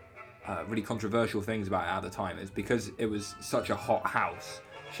 really controversial things about it at the time is because it was such a hot house.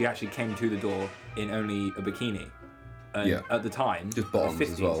 She actually came to the door in only a bikini. And Yeah. at the time, Just the bottoms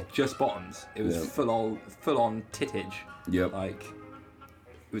as well. just bottoms. It was Yeah. full on tittage. Yep. Like,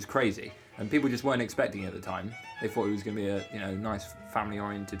 it was crazy, and people just weren't expecting it at the time. They thought it was going to be a nice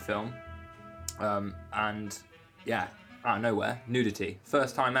family-oriented film, and yeah, out of nowhere, nudity.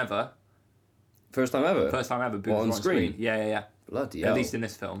 First time ever. First time ever. First time ever. Boobs What, were on screen? Yeah. Bloody At hell. least in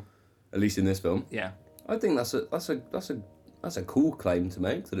this film. At least in this film. Yeah. I think that's a cool claim to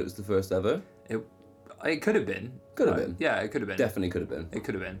make that it was the first ever. It could have been. Could have been. Yeah, it could have been. Definitely could have been. It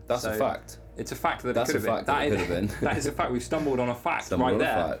could have been. That's So, a fact. It's a fact that That's it could a have been. fact that it is- could have been. That is a fact. We've stumbled on a fact Stumbled right on a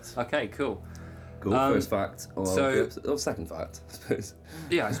there. fact. Okay, cool. Cool. First fact. Or, so- second fact, I suppose.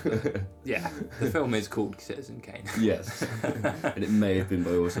 Yeah, yeah. The film is called Citizen Kane. Yes. And it may have been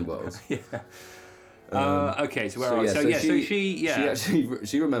by Orson Welles. Yeah. Okay, so where are we? yeah, So, so yeah, she- she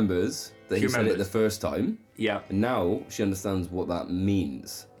She remembers that She he said it the remembers. first time, yeah. and now she understands what that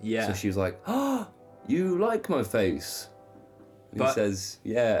means. Yeah. So she was like, "Oh, you like my face?" And But- he says,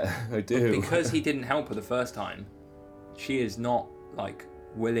 "Yeah, I do." Because he didn't help her the first time, she is not like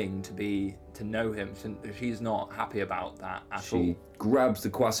willing to know him. She's not happy about that at she all grabs the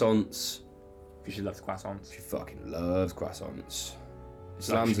croissants. because she loves croissants. She fucking loves croissants. Like,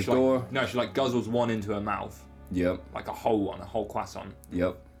 Slams the she, like- door. no, she like guzzles one into her mouth, Yep, like a whole one, a whole croissant.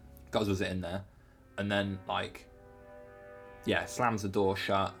 yep. Guzzles it in there, and then like, yeah, slams the door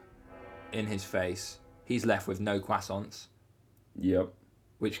shut in his face. He's left with no croissants, Yep.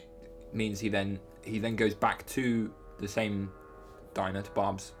 which means he then goes back to the same diner, to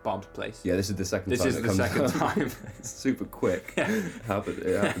Barb's place. Yeah, this is the second This time is it the comes second up. time. It's super quick. It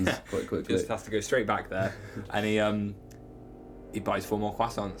happens quite quickly. Just has to go straight back there, and he buys 4 more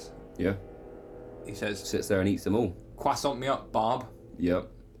croissants. Yeah. He says, Sits there and eats them all. "Croissant me up, Barb." Yep.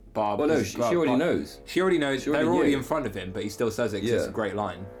 Barb. Well, no, is- she already Barb- knows. She already knows. She already They're already knew. in front of him, but he still says it because it's a Yeah. great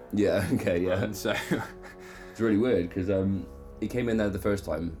line. Yeah. Okay. Yeah. And so, It's really weird because he came in there the first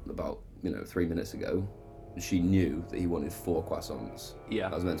time about 3 minutes ago. And she knew that he wanted 4 croissants. yeah,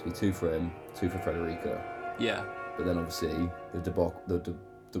 That was meant to be 2 for him, 2 for Frederica. yeah, But then obviously the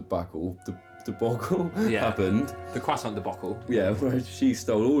debacle Yeah. happened. the croissant debacle. Yeah, where she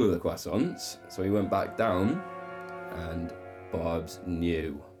stole all of the croissants. So he went back down, and Barbs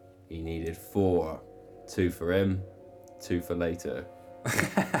knew he needed 4. 2 for him, 2 for later.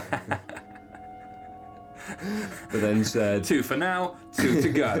 But then said... 2 for now, 2 to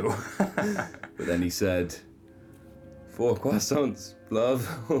go. But then he said, 4 croissants, love,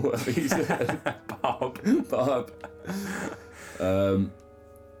 or whatever he said. Barb.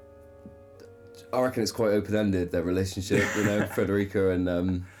 I reckon it's quite open-ended, their relationship, you know, Frederica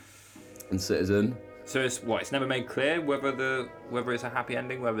and Citizen. So it's what? It's never made clear whether it's a happy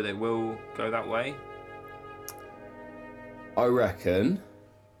ending, whether they will go that way. I reckon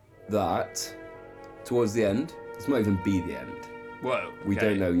that towards the end, this might even be the end. Whoa. We okay.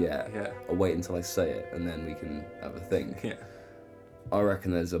 don't know yet. Yeah. I'll wait until I say it and then we can have a think. Yeah. I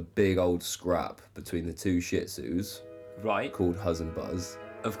reckon there's a big old scrap between the 2 Shih Tzus Right. called Huzz and Buzz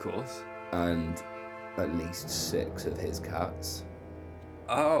Of course. and at least 6 of his cats.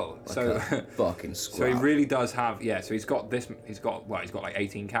 Oh, Like so a fucking scrap. so he really does have so he's got like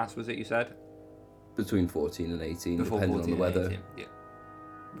 18 cats, was it you said? Between 14 and 18, Before depending on the 14 and weather. 18. Yeah.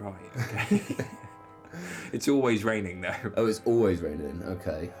 Right, okay. It's always raining though. Oh, it's always raining.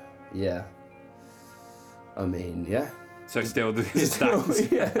 Okay. Yeah. I mean, yeah. So still the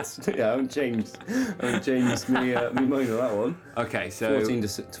stats. I haven't changed. me mind on that one. Okay, so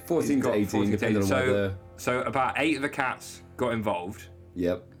 14 to 18, depending on weather. So about 8 of the cats got involved,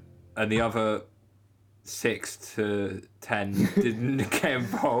 Yep. and the other 6 to 10 didn't get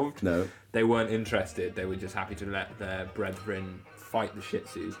involved. No. They weren't interested. They were just happy to let their brethren fight the Shih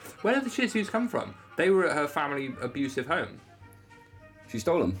Tzus. Where did the Shih Tzus come from? They were at her family abusive home. She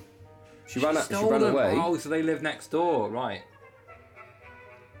stole them. She ran Stole them. away. Oh, so they live next door, right?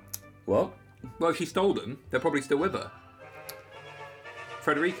 What? Well, if she stole them, they're probably still with her.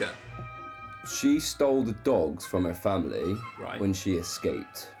 Frederica. She stole the dogs from her family Right. when she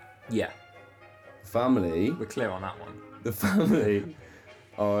escaped. Yeah, Family, we're clear on that one. the family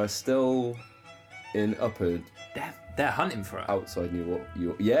are still in Uppard, They're hunting for her. outside New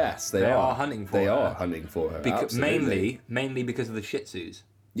York. Yes, they They are. are hunting for They her. are hunting for her. Because absolutely. mainly because of the Shih Tzus.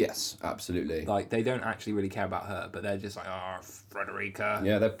 Yes, absolutely. Like they don't actually really care about her, but they're just like, oh, Frederica,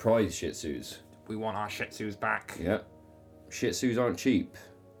 Yeah, they're prize Shih Tzus. we want our Shih Tzus back. Yeah. Shih Tzus aren't cheap.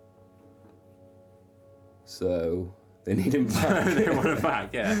 So they need him back. They want her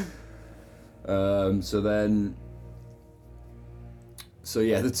back, yeah. So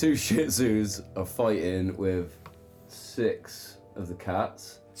yeah, the 2 Shih Tzus are fighting with 6 of the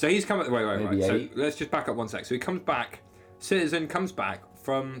cats. So he's coming. Wait. Maybe So 8. let's just back up one sec. So he comes back. Citizen comes back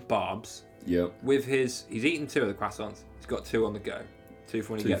from Barb's Yep. with his. He's eaten 2 of the croissants. He's got 2 on the go. 2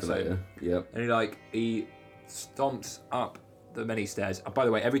 for when he 2 gets for home. later. Yep. And he stomps up the many stairs. By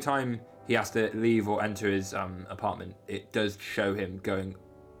the way, every time he has to leave or enter his apartment, it does show him going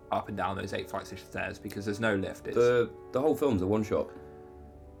up and down those 8 flights of stairs because there's no lift. It's The whole film's a one shot.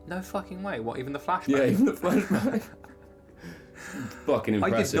 no fucking way. What? Even the flashback? Yeah, even the flashback. Fucking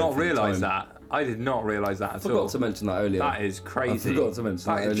impressive. I did not for the realise time. that. I did not realise that at I all. forgot to mention that earlier. That is crazy. I forgot to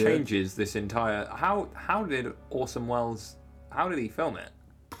mention that It earlier. changes this entire. How did Orson Welles? How did he film it?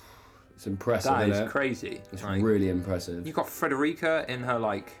 It's impressive. That isn't is it? crazy. It's Like, really impressive. you've got Frederica in her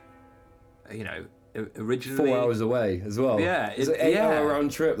originally 4 hours away as well. Yeah, it's an it- 8-hour yeah.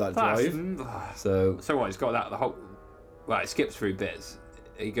 round trip that That's- drive. So So what? It's got that the whole. Well, it skips through bits.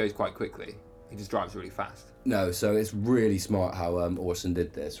 He goes quite quickly. He just drives really fast. no, so it's really smart how Orson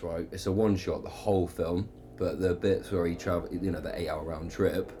did this. Right, it's a one shot the whole film, but the bits where he travel, the 8-hour round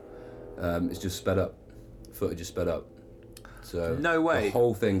trip, it's just sped up. Footage is sped up. So No way. The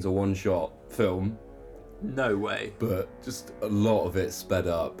whole thing's a one shot film, No way. but just a lot of it sped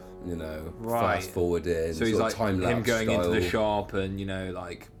up. Right. Fast forwarded. So he's sort like of time him going into the style. shop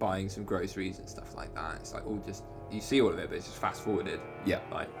and buying some groceries and stuff like that. It's like all just you see all of it, but it's just fast forwarded. Yeah.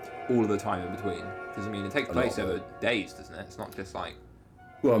 Like all of the time in between. Because I mean, it takes A place lot of over days, doesn't it? It's not just like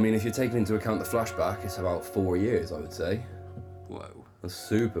Well, I mean, if you're taking into account the flashback, it's about 4 years, I would say. whoa. That's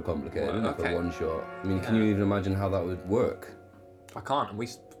super complicated, Well, isn't it, for okay. one shot? I mean, can Yeah. you even imagine how that would work? I can't, and we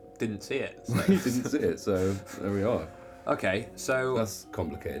didn't see it. So. You didn't see it, so there we are. Okay, so That's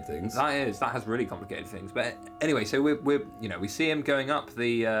complicated things. that has really complicated things. But anyway, so we see him going up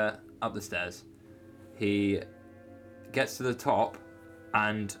the stairs. He gets to the top,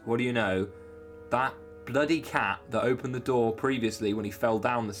 and what do you know? That bloody cat that opened the door previously when he fell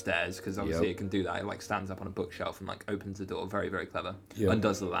down the stairs, because obviously Yep. it can do that. It stands up on a bookshelf and opens the door. Very, very clever. Yep.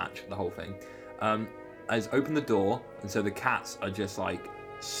 Undoes the latch, the whole thing. Has opened the door, and so the cats are just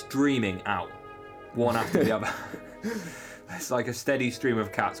streaming out, one after the other. It's like a steady stream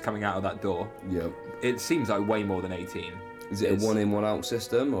of cats coming out of that door. Yep. It seems like way more than 18. Is it a one in, one out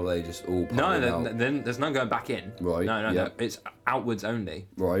system, or are they just all No, piling out? then there's no going back in. Right, No, yeah. it's outwards only.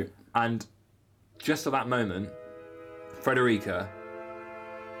 Right. And just at that moment, Frederica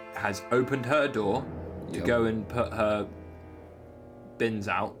has opened her door to Yep. go and put her bins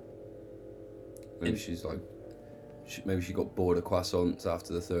out. Maybe she's like, maybe she got bored of croissants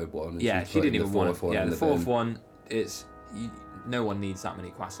after the third one. And Yeah, she's she didn't putting even the want fourth one Yeah, in the the fourth bin. one, no one needs that many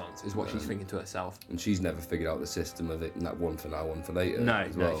croissants, is what she's thinking to herself. And she's never figured out the system of it, and that one for now, one for later. No,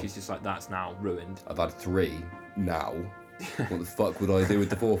 as well. she's just like, that's now ruined. I've had 3 now. What the fuck would I do with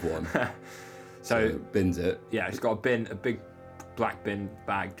the fourth one? So, bins it. yeah, she's got a big black bin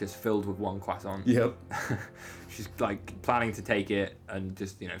bag just filled with one croissant. Yep. She's like planning to take it and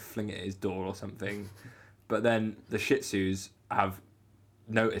just, fling it at his door or something. But then the Shih Tzus have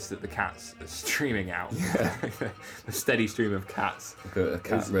noticed that the cats are streaming out. A steady stream of cats. A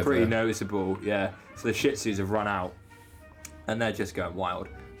cat It's river. pretty noticeable, yeah. So the Shih Tzus have run out and they're just going wild.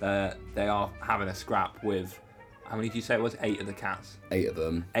 They are having a scrap with, how many did you say it was? 8 of the cats. 8 of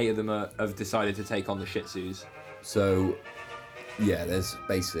them. 8 of them have decided to take on the Shih Tzus. So, yeah, there's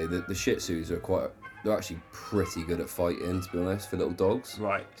basically the Shih Tzus are they're actually pretty good at fighting, to be honest, for little dogs.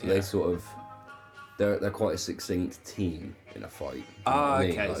 Right. So they sort of, they're quite a succinct team in a fight. You know what I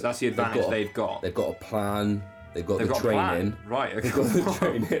mean? Okay, Like, so that's the advantage they've got. They've got a plan. They've got They've the got a training. plan. Right, okay. They've got the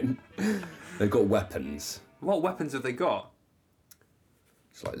training. They've got weapons. What weapons have they got?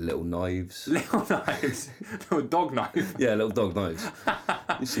 It's like little knives. Little knives. Little dog knife. Yeah, little dog knives.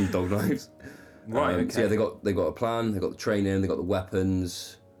 You've seen dog knives. Right, okay. So yeah, they got a plan. They got the training. They got the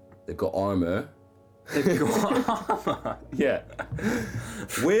weapons. They've got armor. They've got armor. Yeah.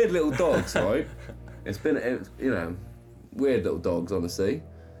 Weird little dogs, right? It's weird little dogs, honestly.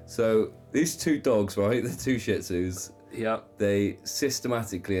 So these 2 dogs, right, the 2 Shih Tzus, Yep. they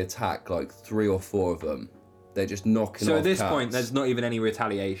systematically attack like 3 or 4 of them. They're just knocking So off at this cats. point, there's not even any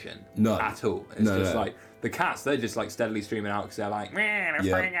retaliation. None. At all. It's No, just no. like, the cats, they're just like steadily streaming out because they're like, man, they're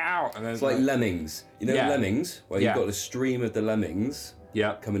Yeah. freaking out. And then It's like lemmings. You know Yeah. lemmings? Where Yeah. you've got a stream of the lemmings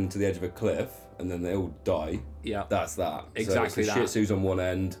Yep. coming to the edge of a cliff and then they all die. Yep. That's that. Exactly so that. it's the Shih Tzus on one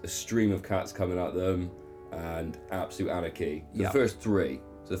end, a stream of cats coming at them, and absolute anarchy. Yeah. The first 3.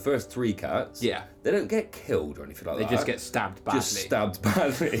 So the first 3 cats, Yeah. they don't get killed or anything like They that. just get stabbed badly. Just stabbed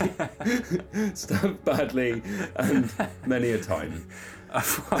badly. Stabbed badly and many a time.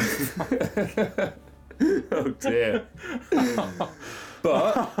 Oh dear.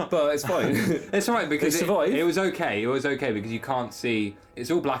 But it's fine. It's alright because They survive. it was okay. It was okay because you can't see.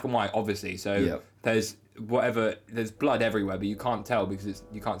 It's all black and white, obviously. So Yep. there's blood everywhere, but you can't tell because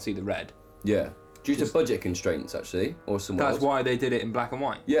you can't see the red. Yeah. Due to budget constraints, actually, or somewhere That's else. why they did it in black and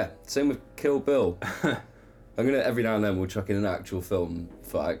white. Yeah, same with Kill Bill. I'm gonna every now and then we'll chuck in an actual film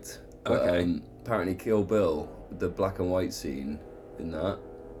fact. But, Okay. apparently, Kill Bill, the black and white scene in that,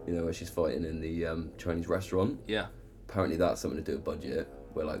 where she's fighting in the Chinese restaurant. Yeah. Apparently, that's something to do with budget,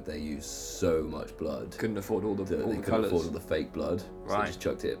 where like they use so much blood Couldn't afford all that the they couldn't colours. afford all the fake blood, so Right. they just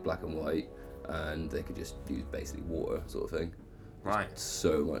chucked it black and white, and they could just use basically water sort of thing. Right.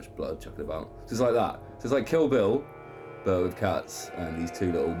 So much blood chucking about. So it's like that. So it's like Kill Bill, but with cats and these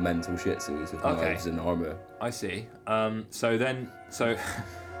 2 little mental Shih Tzus with Okay. knives and armor. I see. So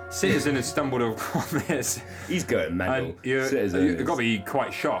Citizen has stumbled upon this, He's going mental. and you've Citizen got to be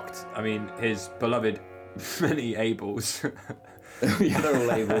quite shocked. I mean, his beloved many Abels. yeah, they're all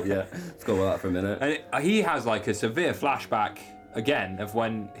labelled. Yeah, let's go with that for a minute. And he has like a severe flashback again of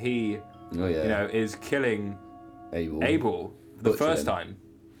when he, Oh yeah. is killing Abel. Abel the Butcher first him. time.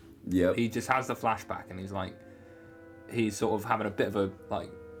 Yep. He just has the flashback and he's sort of having a bit of a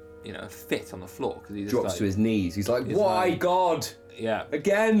a fit on the floor because he's just Drops like, to his knees. He's like, He's "Why, like- God, yeah,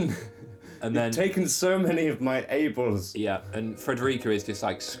 again? and then You've taken so many of my Abels." yeah, and Frederica is just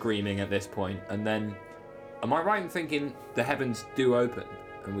like screaming at this point, and then am I right in thinking the heavens do open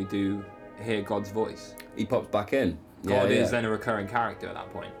and we do hear God's voice? He pops back in. God yeah, is then a recurring character at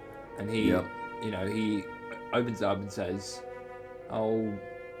that point, and he, Yep. he opens up and says, "Oh,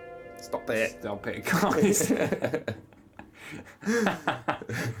 Stop it. stop it, guys."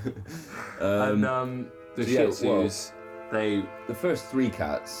 And the yeah, Shih Tzus, they The first 3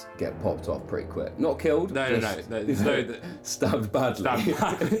 cats get popped off pretty quick. Not killed. no, just stabbed badly.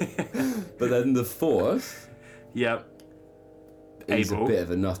 But then the 4th, Yep. he's Abel. a bit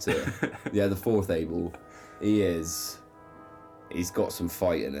of a nutter. Yeah, the 4th Abel, he's got some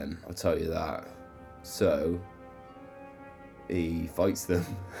fight in him, I'll tell you that. So he fights them.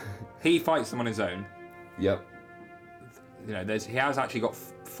 He fights them on his own. Yep. He has actually got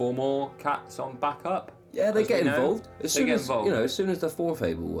 4 more cats on backup. Yeah, they As get we know, involved. they As soon get as involved. you know, as soon as the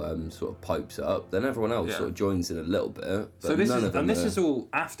Forfable sort of pipes up, then everyone else Yeah. sort of joins in a little bit. But So this none is of them and this are- is all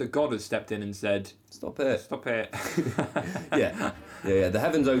after God has stepped in and said, Stop it. "Stop it." Yeah. The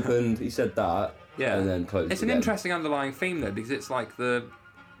heavens opened. He said that. Yeah. And then closed. It's an again. interesting underlying theme though, because it's like the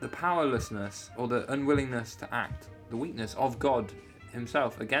powerlessness or the unwillingness to act, the weakness of God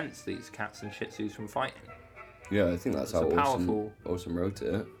himself against these cats and Shih Tzus from fighting. Yeah, I think that's It's how a Orson, powerful- Orson wrote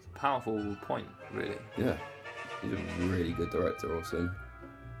it. It's a powerful point, really. Yeah. He's a really good director, Orson.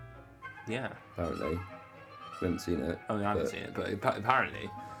 Yeah. Apparently. We haven't seen it. I mean, I haven't but- seen it, but apparently.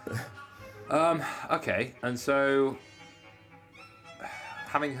 Okay, and so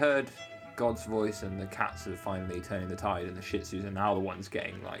having heard God's voice and the cats are finally turning the tide and the Shih Tzus are now the ones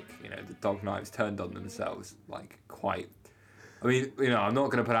getting, like, you know, the dog knives turned on themselves, like, quite... I mean, you know, I'm not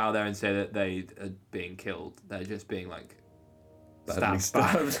going to put out there and say that they are being killed. They're just being, like, Badly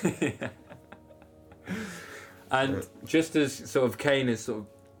stabbed. Yeah. And just as sort of Kane is sort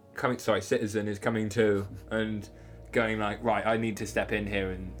of Citizen is coming to and going like, right, I need to step in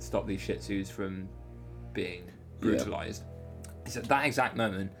here and stop these Shih Tzus from being brutalized. It's at that exact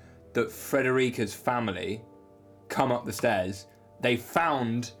moment that Frederica's family come up the stairs. They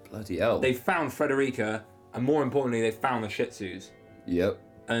found Bloody hell. Frederica, and more importantly, they found the Shih Tzus. Yep.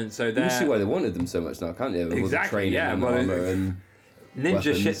 And so You they're can see why they wanted them so much now, can't you? With all the Exactly, training yeah, and well, armor and... ninja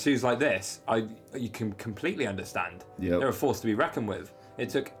weapons. Shih Tzus like this, you can completely understand. Yep. They're a force to be reckoned with. It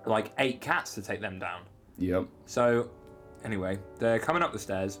took like 8 cats to take them down. Yep. So, anyway, they're coming up the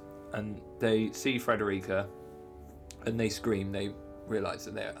stairs and they see Frederica and they scream. They realise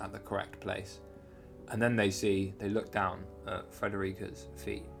that they're at the correct place. And then they look down at Frederica's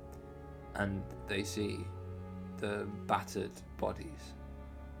feet and they see the battered bodies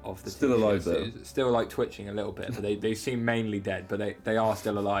of the Still two alive, Shih though. Tzus. Still like twitching a little bit, but they seem mainly dead, but they are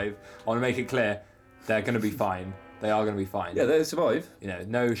still alive. I want to make it clear, they're going to be fine. They are going to be fine. Yeah, they survive. You know,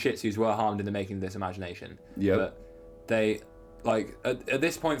 no Shih Tzus were harmed in the making of this imagination. Yep. But they, like, at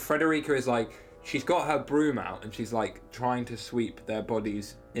this point, Frederica is like, she's got her broom out and she's like trying to sweep their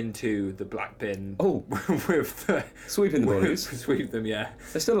bodies into the black bin. Oh. with the Sweeping the bodies. sweep them, yeah.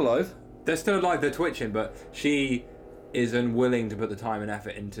 They're still alive. They're still alive. They're twitching, but she is unwilling to put the time and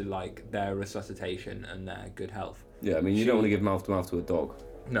effort into like their resuscitation and their good health. Yeah, I mean, you don't want to give mouth to mouth to a dog.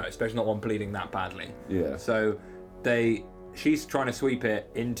 No, especially not one bleeding that badly. Yeah. So she's trying to sweep it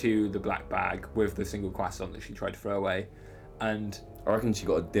into the black bag with the single croissant that she tried to throw away, and I reckon she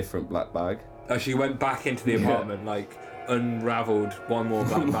got a different black bag. she went back into the apartment, like unravelled one more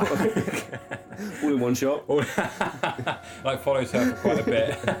black bag. All in one shot. Like follows her for quite a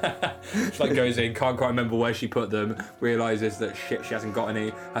bit. She like goes in, can't quite remember where she put them, realises that shit she hasn't got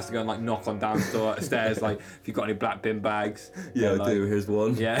any, has to go and like knock on downstairs like, if you've got any black bin bags. Yeah, I like, do. Here's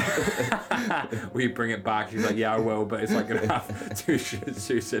one. Yeah. Will you bring it back? She's like, yeah, I will, but it's like gonna have 2 Shih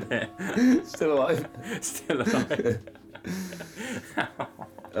Tzus in it. Still alive. Still alive.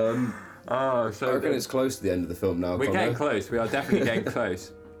 Oh, so I reckon good. it's close to the end of the film now. We're Connor. getting close. We are definitely getting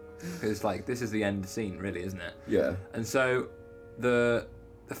close. Because like this is the end scene, really, isn't it? Yeah. And so the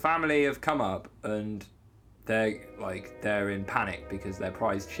family have come up and they're in panic because their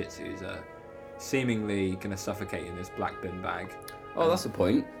prized Shih Tzus are seemingly gonna suffocate in this black bin bag. Oh, that's the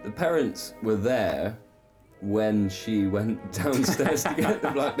point. The parents were there when she went downstairs to get the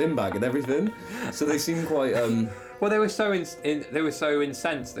black bin bag and everything, so they seem quite Well, they were so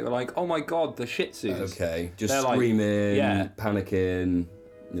incensed. They were like, "Oh my god, the Shih Tzus!" okay, just They're like- screaming, yeah. panicking.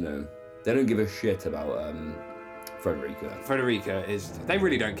 You know, they don't give a shit about Frederica. Frederica is. They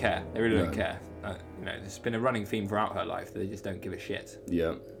really don't care. They really don't No. care. You know, it's been a running theme throughout her life. They just don't give a shit.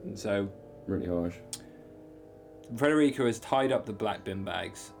 Yeah, And so really harsh. Frederica has tied up the black bin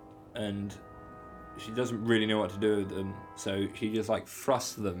bags, and she doesn't really know what to do with them. So she just like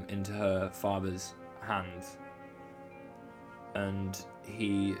thrusts them into her father's hands, and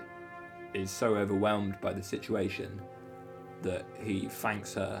he is so overwhelmed by the situation that he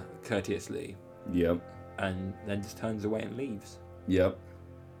thanks her courteously Yep, and then just turns away and leaves. yep.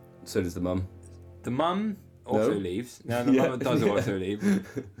 So does the mum. The mum also No? leaves. No, the Yeah. mum does also leave.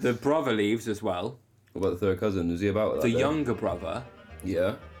 The brother leaves as well. What about the third cousin? Is he about The that? younger brother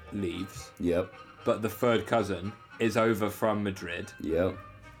Yeah. leaves, Yep. but the third cousin is over from Madrid. Yep.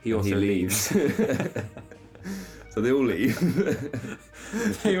 He And also leaves. So they all leave.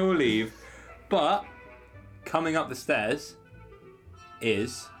 They all leave, but coming up the stairs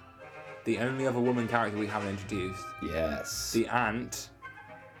is the only other woman character we haven't introduced. Yes. The aunt.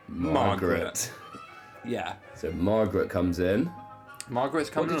 Margaret. Yeah. So Margaret comes in. Margaret's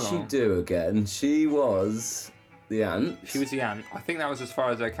What coming did she along. do again? She was the aunt. She was the aunt. I think that was as far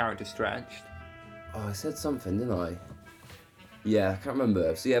as her character stretched. Oh, I said something, didn't I? Yeah, I can't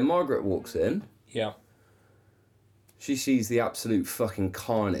remember. So yeah, Margaret walks in. Yeah. She sees the absolute fucking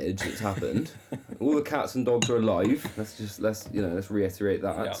carnage that's happened. All the cats and dogs are alive. Let's reiterate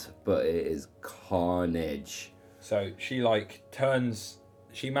that. Yeah. But it is carnage. So she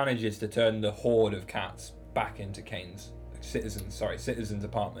manages to turn the horde of cats back into Citizen's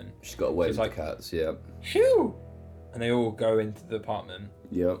apartment. She's got away She's with like, the cats, yeah. Shoo! And they all go into the apartment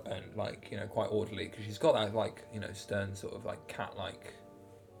Yep. and quite orderly because she's got that stern sort of cat-like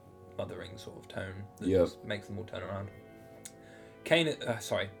mothering sort of tone that Yep. just makes them all turn around.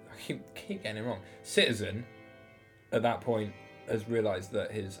 I keep getting it wrong. Citizen at that point has realised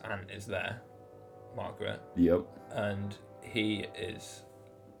that his aunt is there, Margaret, Yep. and he is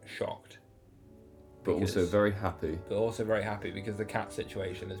shocked. But also very happy. Because the cat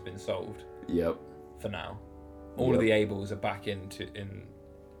situation has been solved Yep. for now. All of the Abels are back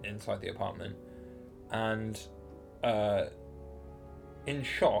inside the apartment, and in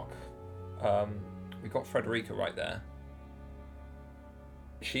shock, we got Frederica right there.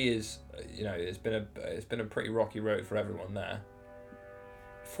 She is, it's been a pretty rocky road for everyone there.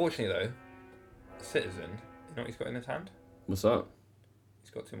 Fortunately, though, Citizen, you know what he's got in his hand? What's that?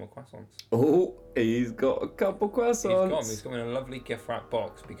 He's got 2 more croissants. Oh, he's got a couple croissants. He's got them in a lovely gift wrap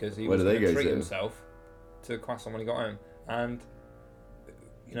box because he Where was do they going to go treat to? himself to the croissant when he got home. And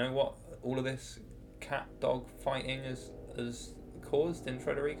you know what all of this cat dog fighting has caused in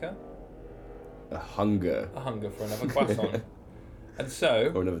Frederica? A hunger. A hunger for another croissant. And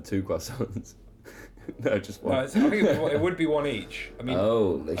so, Or another 2 croissants. No, just one. I think it would be one each. I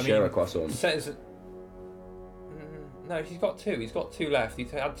mean, they share a croissant. No, he's got 2. He's got 2 left. He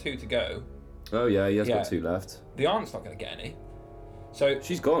had 2 to go. Oh yeah, he has Yeah. got 2 left. The aunt's not going to get any. So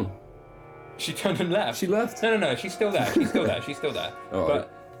She's gone. she turned and left. She left. No, she's still there. She's still there. She's still there. All right.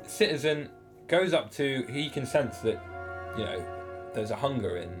 But Citizen goes up to. He can sense that, there's a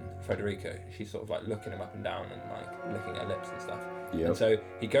hunger in Frederica. She's sort of looking him up and down and licking her lips and stuff. Yep. And so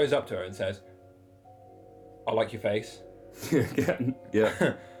he goes up to her and says, "I like your face. Again.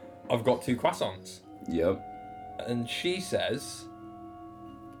 Yeah. I've got 2 croissants." Yep. And she says,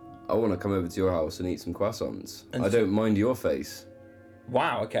 I want to come over to your house and eat some croissants. And I don't mind your face.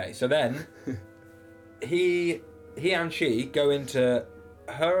 "Wow, okay." So then he and she go into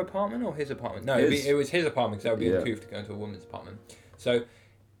her apartment or his apartment? No, it was his apartment because that would be uncouth to go into a woman's apartment. So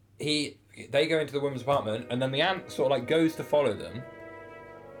they go into the woman's apartment, and then the aunt sort of goes to follow them,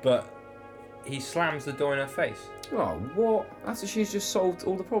 but he slams the door in her face. Oh, what? After she's just solved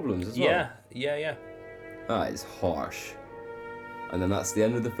all the problems as well? Yeah. That is harsh. And then that's the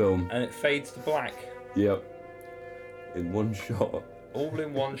end of the film. And it fades to black, Yep. In one shot. all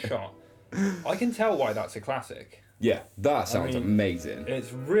in one shot. I can tell why that's a classic. Yeah, that sounds mean, amazing.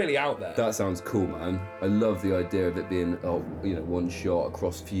 It's really out there. That sounds cool, man. I love the idea of it being, one shot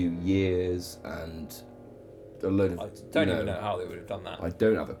across a few years and a load of. I don't even know how they would have done that. I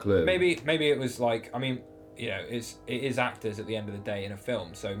don't have a clue. Maybe it was it is actors at the end of the day in a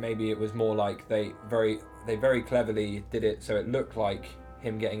film, so maybe it was more like they very cleverly did it so it looked like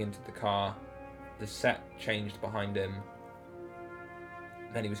him getting into the car, the set changed behind him,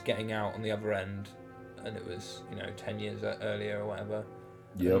 then he was getting out on the other end, and it was 10 years earlier or whatever.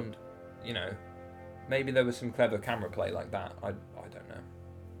 Yep. And maybe there was some clever camera play like that. I don't know.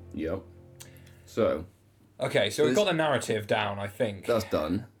 Yep. So. Okay, so we've got the narrative down, I think. That's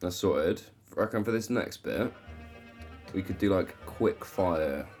done. That's sorted. I reckon for this next bit, we could do quick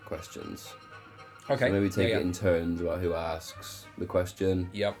fire questions. Okay. So maybe take it in turns about who asks the question.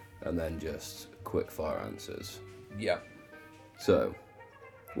 Yep. And then just quick fire answers. Yep. So,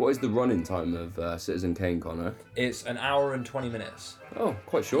 what is the running time of Citizen Kane, Connor? It's an hour and 20 minutes. Oh,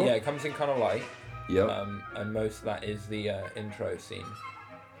 quite short. Yeah, it comes in kind of light. Yep. And most of that is the intro scene.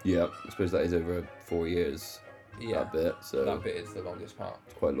 Yep. I suppose that is over 4 years. Yeah. That bit. So That bit is the longest part.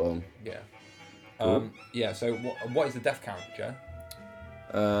 it's quite long. Yeah. Cool. Yeah. So what is the death count, Joe?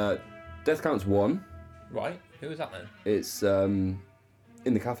 Death count's 1. Right. Who was that then? It's in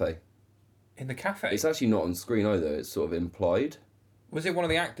the cafe. In the cafe. It's actually not on screen either. It's sort of implied. Was it one of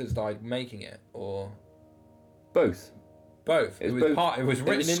the actors died making it, or Both. both? It was both. part. It was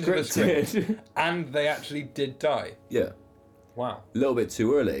written into the script, scripted. and they actually did die. Yeah. Wow. A little bit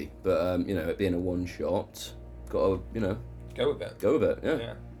too early, but it being a one shot, gotta Go with it. go with it. Yeah.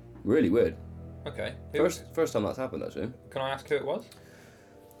 Yeah. Really weird. Okay. First time that's happened actually. Can I ask who it was?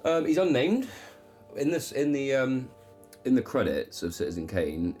 He's unnamed. In the credits of Citizen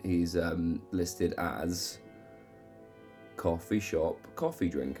Kane, he's listed as coffee shop coffee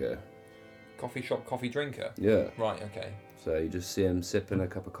drinker. Coffee shop coffee drinker. Yeah. Right. Okay. So you just see him sipping a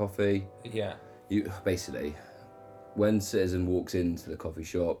cup of coffee. Yeah. You basically, when Citizen walks into the coffee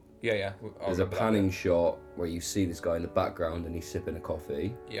shop, Yeah. I'll there's a remember that panning bit. shot where you see this guy in the background and he's sipping a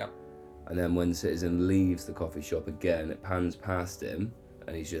coffee. Yeah. And then when Citizen leaves the coffee shop again, it pans past him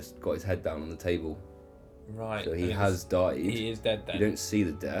and he's just got his head down on the table. Right. So he and has died. He is dead then. You don't see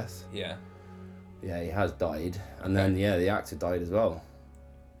the death. Yeah. Yeah, he has died. And then, yeah, the actor died as well.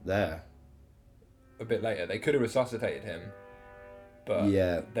 There. A bit later, they could have resuscitated him, but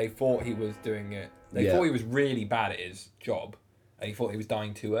Yeah. they thought he was doing it. They Yeah. thought he was really bad at his job, and he thought he was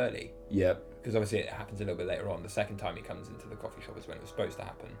dying too early. Yep. Because obviously it happens a little bit later on. The second time he comes into the coffee shop is when it was supposed to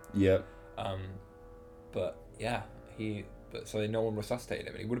happen. Yep. But yeah, so no one resuscitated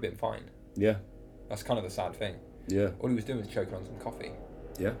him, and he would have been fine. Yeah. That's kind of the sad thing. Yeah. All he was doing was choking on some coffee.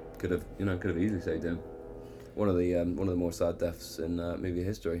 Yeah. Could have easily saved him. One of the more sad deaths in movie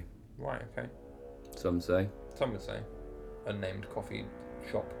history, Right. Okay. some say. Some would say, unnamed coffee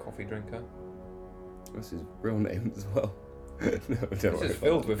shop coffee drinker. That's his real name as well. No, don't This worry is about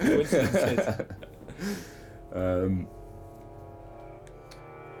filled with coincidences.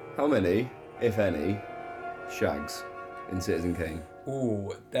 How many, if any, shags in Citizen Kane?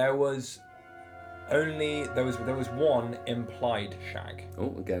 Ooh, there was one implied shag.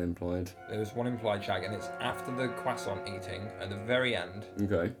 Oh, again implied. There was one implied shag, and it's after the croissant eating. At the very end,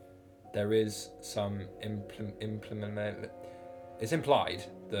 Okay. there is some implement. It's implied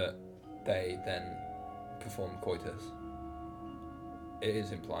that they then performed coitus. It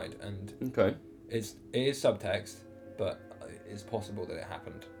is implied, and Okay. it is subtext, but it's possible that it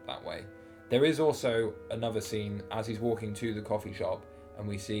happened that way. There is also another scene as he's walking to the coffee shop, and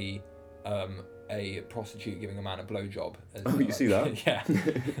we see a prostitute giving a man a blowjob. Oh, you see that? Yeah.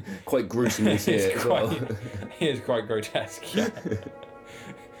 Quite gruesomely see it as well. He is quite grotesque. Yeah.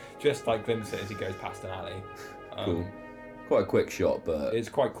 Just like glimpse it as he goes past an alley. Cool. Quite a quick shot, but It's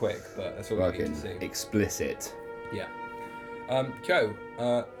quite quick, but that's all you need fucking to see. explicit. Yeah. Joe,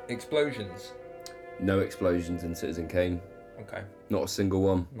 explosions. No explosions in Citizen Kane. Okay, Not a single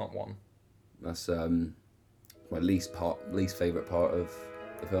one. not one. That's my least favourite part of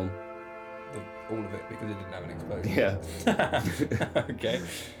the film. All of it, because it didn't have an explosion. Yeah. Okay.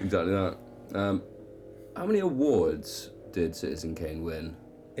 Exactly that. How many awards did Citizen Kane win,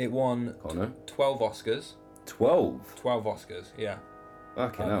 It won Connor? 12 Oscars. 12. 12 Oscars, yeah.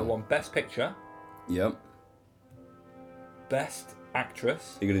 Fucking It hell. won Best Picture, Yep. Best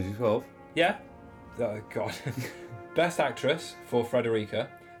Actress. You gonna do 12? Yeah? Oh, God. Best Actress for Frederica.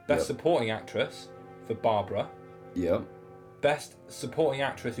 Best Yep. Supporting Actress for Barbara. Yep. Best Supporting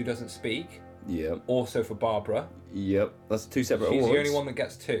Actress who doesn't speak, Yep. also for Barbara. Yep. That's two separate She's awards. the only one that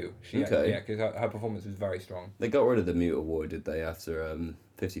gets 2. Okay. Yeah, because her performance was very strong. They got rid of the Mute Award, did they, after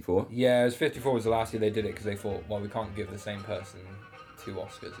 54? Yeah, it was 54 was the last year they did it because they thought, well, we can't give the same person 2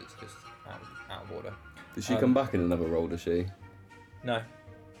 Oscars. It's just out of order. Did she come back in another role, does she? No.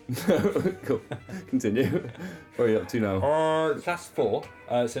 Cool. Continue. What are you up to now? That's 4.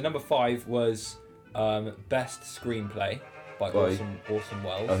 So number 5 was Best Screenplay by By- Orson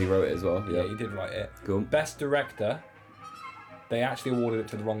Welles. Oh, he wrote it as well. Yeah, Yeah. he did write it. Cool. Best Director, they actually awarded it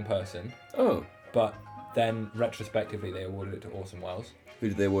to the wrong person, Oh, but then retrospectively they awarded it to Orson Welles. who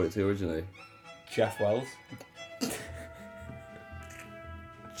did they award it to originally? Jeff Wells.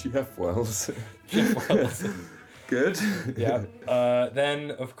 Jeff Wells. Jeff Wells. Good. Yeah.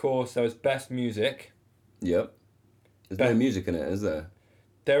 Then, of course, there was Best Music. Yep. There's no Ben- music in it, is there?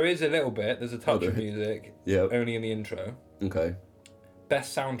 There is a little bit. There's a touch of there- music, Yep. only in the intro. Okay.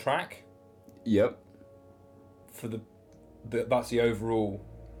 Best Soundtrack Yep. for that's the overall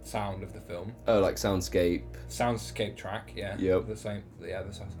sound of the film. Oh, like soundscape. Soundscape track, yeah. Yep. The same. Yeah,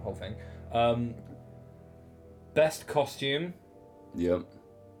 that's the whole thing. Best Costume Yep.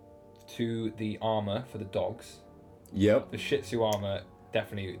 to the armor for the dogs. Yep. The Shih Tzu armor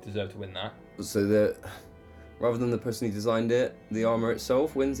definitely deserved to win that. So rather than the person who designed it, the armor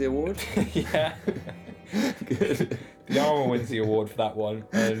itself wins the award. Yeah. Good. The armor wins the award for that one,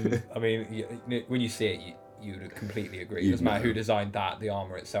 and I mean, when you see it, you would completely agree. It You'd doesn't matter who know. designed that; the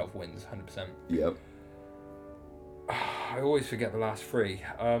armor itself wins 100%. Yep. I always forget the last 3.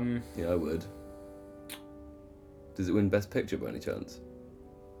 Yeah, I would. Does it win Best Picture by any chance?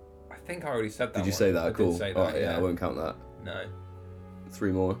 I think I already said that. Did you one. say that? I Cool. did say that. Alright, yeah, I won't count that. No.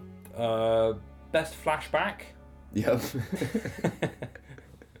 3 more. Best flashback. Yep.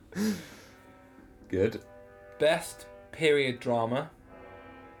 Good. Best period drama,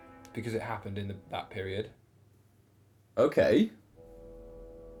 because it happened in that period. Okay.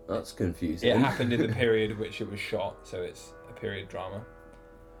 That's confusing. It happened in the period which it was shot, so it's a period drama.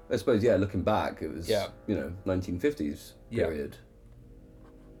 I suppose, yeah, looking back, it was, Yeah. 1950s Yeah. period.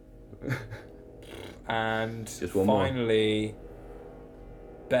 And Just one more. finally,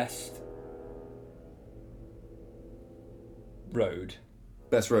 best road.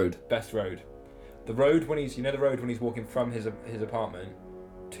 Best road. Best road. The road when he's, the road when he's walking from his apartment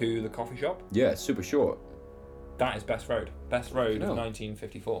to the coffee shop. Yeah, super short. That is best road. Best road No. of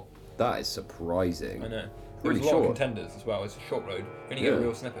 1954. That is surprising. I know. Really There's a lot of short. contenders as well. It's a short road. You only get a Yeah.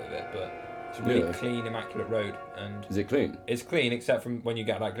 real snippet of it, but it's a really Yeah. clean, immaculate road, and Is it clean? it's clean except from when you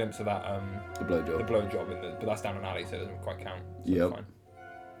get that glimpse of that The blowjob. the blow job but that's down an alley, so it doesn't quite count. So Yep. it's fine.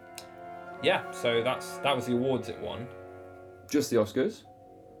 Yeah, so that was the awards it won. Just the Oscars?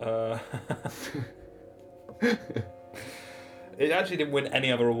 Uh, it actually didn't win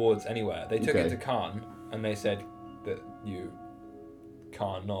any other awards anywhere. They took it Okay. to Cannes and they said that you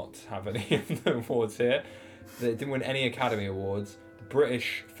can't not have any of the awards here. They didn't win any Academy Awards. The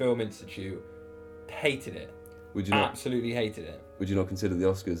British Film Institute hated it. Would you not? Absolutely hated it. Would you not consider the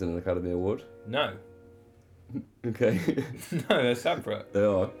Oscars an Academy Award? No. Okay. No, they're separate. They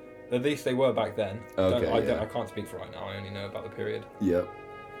are. At least they were back then. Okay, yeah. I can't speak for right now. I only know about the period. Yep.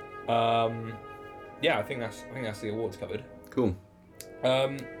 Yeah, I think that's the awards covered. Cool.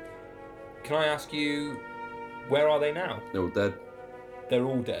 Can I ask you, where are they now? They're all dead. They're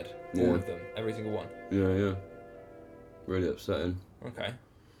all dead. All Yeah. of them. Every single one. Yeah. Really upsetting. Okay.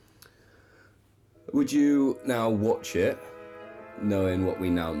 Would you now watch it knowing what we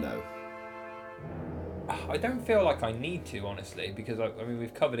now know? I don't feel like I need to, honestly, because I mean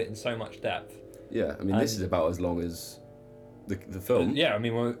we've covered it in so much depth. Yeah, I mean, this is about as long as the film. Yeah, I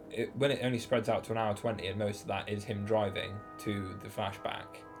mean when it only spreads out to an hour 20, and most of that is him driving to the flashback.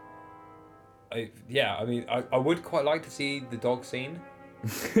 I would quite like to see the dog scene.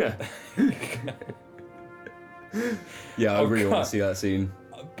 Yeah, I Oh, really want God. to see that scene.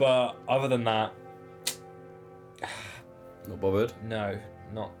 But other than that, Not bothered. no,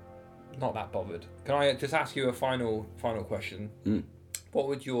 not that bothered. Can I just ask you a final question? Mm. What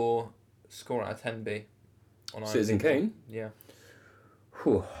would your score out of 10 be on Citizen IMDb? Kane? Yeah.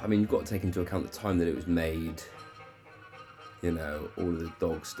 Whew, I mean, you've got to take into account the time that it was made. You know, all of the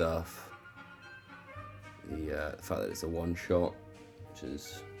dog stuff. The fact that it's a one shot, which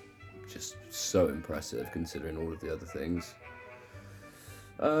is just so impressive considering all of the other things.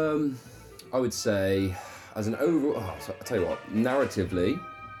 I would say, as an overall, so I'll tell you what, narratively,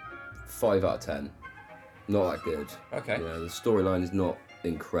 5 out of 10. Not that good. Okay. You know, the storyline is not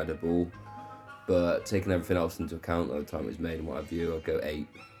incredible, but taking everything else into account, at the time it was made and what have you, I'd go 8.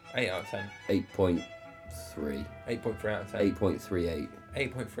 8 out of 10. 8.3. 8.3 out of 10. 8.38.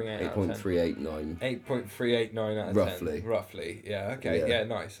 8.38 out of 10. 8.389. 8.389 out of Roughly. 10. Roughly. Yeah. Okay. Yeah. Yeah.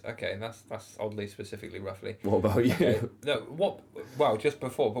 Nice. Okay. That's oddly specifically roughly. What about you? Okay. No. What? Well, just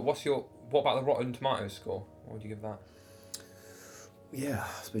before. But what about the Rotten Tomatoes score? What would you give that? Yeah,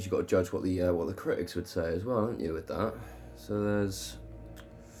 I suppose you've got to judge what the critics would say as well, haven't you, with that? So there's...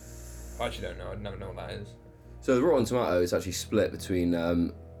 I actually don't know. I'd never know what that is. So the Rotten Tomatoes is actually split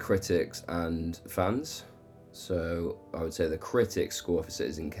between critics and fans. So I would say the critics score for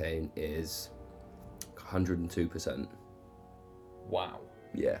Citizen Kane is 102%. Wow.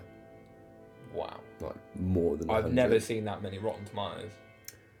 Yeah, Wow. like more than 100. I've never seen that many Rotten Tomatoes.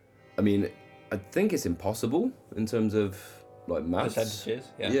 I mean, I think it's impossible in terms of like maths. Percentages.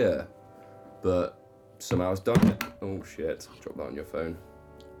 Yeah. Yeah, but somehow it's done it. Oh shit! Drop that on your phone.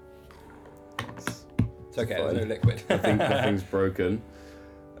 It's okay. fine. There's no liquid. I think the thing's broken.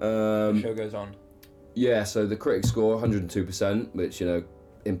 The show goes on. Yeah, so the critic score 102%, which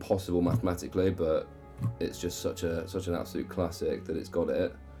impossible mathematically, but it's just such an absolute classic that it's got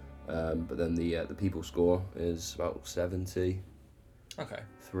it. But then the people score is about 73.84. Okay.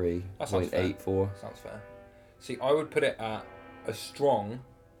 That sounds fair. Sounds fair. See, I would put it at a strong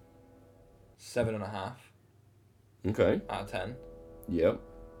 7.5 Okay. out of 10. Yep.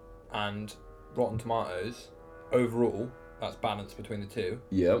 And Rotten Tomatoes, overall, that's balanced between the two,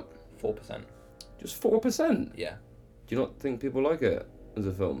 Yep. 4%. Just 4%. Yeah. Do you not think people like it as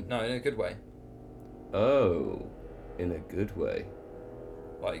a film? No, in a good way. Oh, in a good way.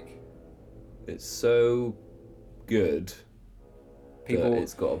 Like, It's so good. people.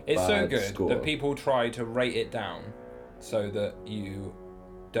 It's got a It's so bad good score. that people try to rate it down so that you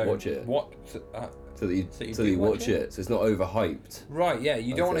don't Watch it. So that you do watch it. So it's not overhyped. Right, yeah,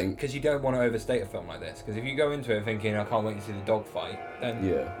 you don't want to, think. because you don't want to overstate a film like this. Because if you go into it thinking, I can't wait to see the dogfight, then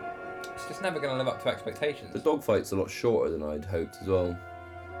Yeah. it's just never going to live up to expectations. The dogfight's a lot shorter than I'd hoped as well.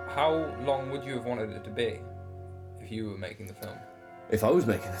 How long would you have wanted it to be if you were making the film? If I was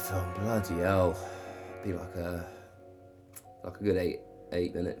making a film, bloody hell, it'd be like a good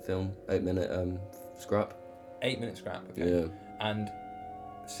 8-minute film, 8-minute scrap. 8 minute scrap, okay. Yeah. And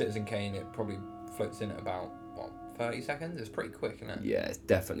Citizen Kane, it probably floats in at about, 30 seconds? It's pretty quick, isn't it? Yeah, it's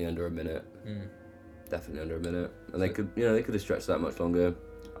definitely under a minute. Mm. Definitely under a minute. And they could have stretched that much longer.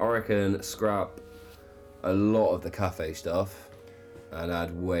 I reckon scrap a lot of the cafe stuff and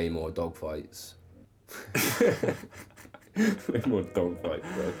add way more dogfights. Way more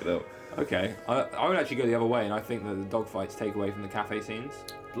dogfights, work it out. Okay, I would actually go the other way, and I think that the dogfights take away from the cafe scenes.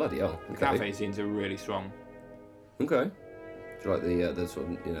 Bloody hell. The Okay. cafe scenes are really strong. Okay. Do you like the sort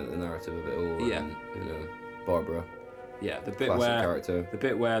of, the narrative of it all? Yeah. And, Barbara, Yeah, the bit classic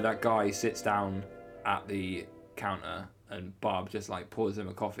character. where that guy sits down at the counter and Barb just like pours him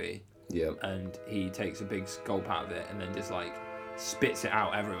a coffee Yeah. and he takes a big gulp out of it and then just like spits it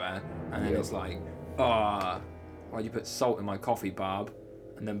out everywhere and then Yep. it's like, why'd you put salt in my coffee, Barb?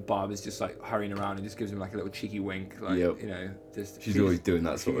 And then Barb is just like hurrying around and just gives him like a little cheeky wink, like Yep. just. She's always doing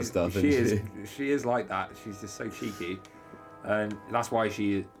that sort of stuff, She isn't is. She is like that. She's just so cheeky, and that's why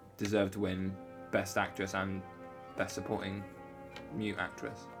she deserved to win Best Actress and Best Supporting Mute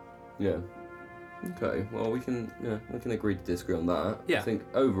Actress. Yeah. Okay. Well, we can agree to disagree on that. Yeah. I think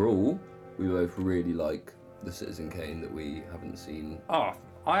overall we both really like the Citizen Kane that we haven't seen. Oh,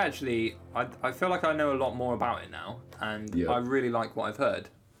 I feel like I know a lot more about it now, and Yeah. I really like what I've heard.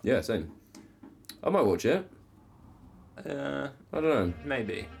 Yeah, same. I might watch it. I don't know.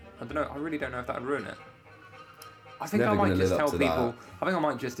 Maybe. I don't know. I really don't know if that would ruin it. I think I Never might gonna just live up tell to people. that. I think I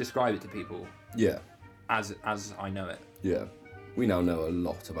might just describe it to people Yeah. as I know it. Yeah. We now know a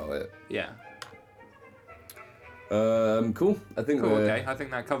lot about it. Yeah. Cool. I think Cool. we're Okay. I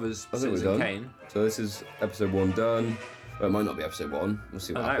think that covers I think we're Citizen done. Kane. So this is episode 1 done. Well, it might not be episode 1. We'll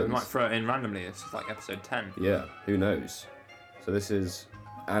see I what don't know. happens. We might throw it in randomly. It's like episode 10. Yeah, who knows? So this is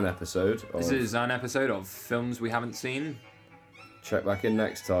an episode of This is an episode of films we haven't seen. Check back in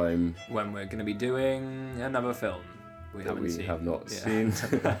next time When we're going to be doing another film we that haven't we seen. have not Yeah.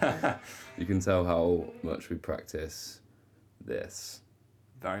 seen. You can tell how much we practice this.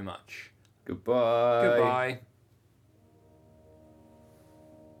 Very much. Goodbye. Goodbye.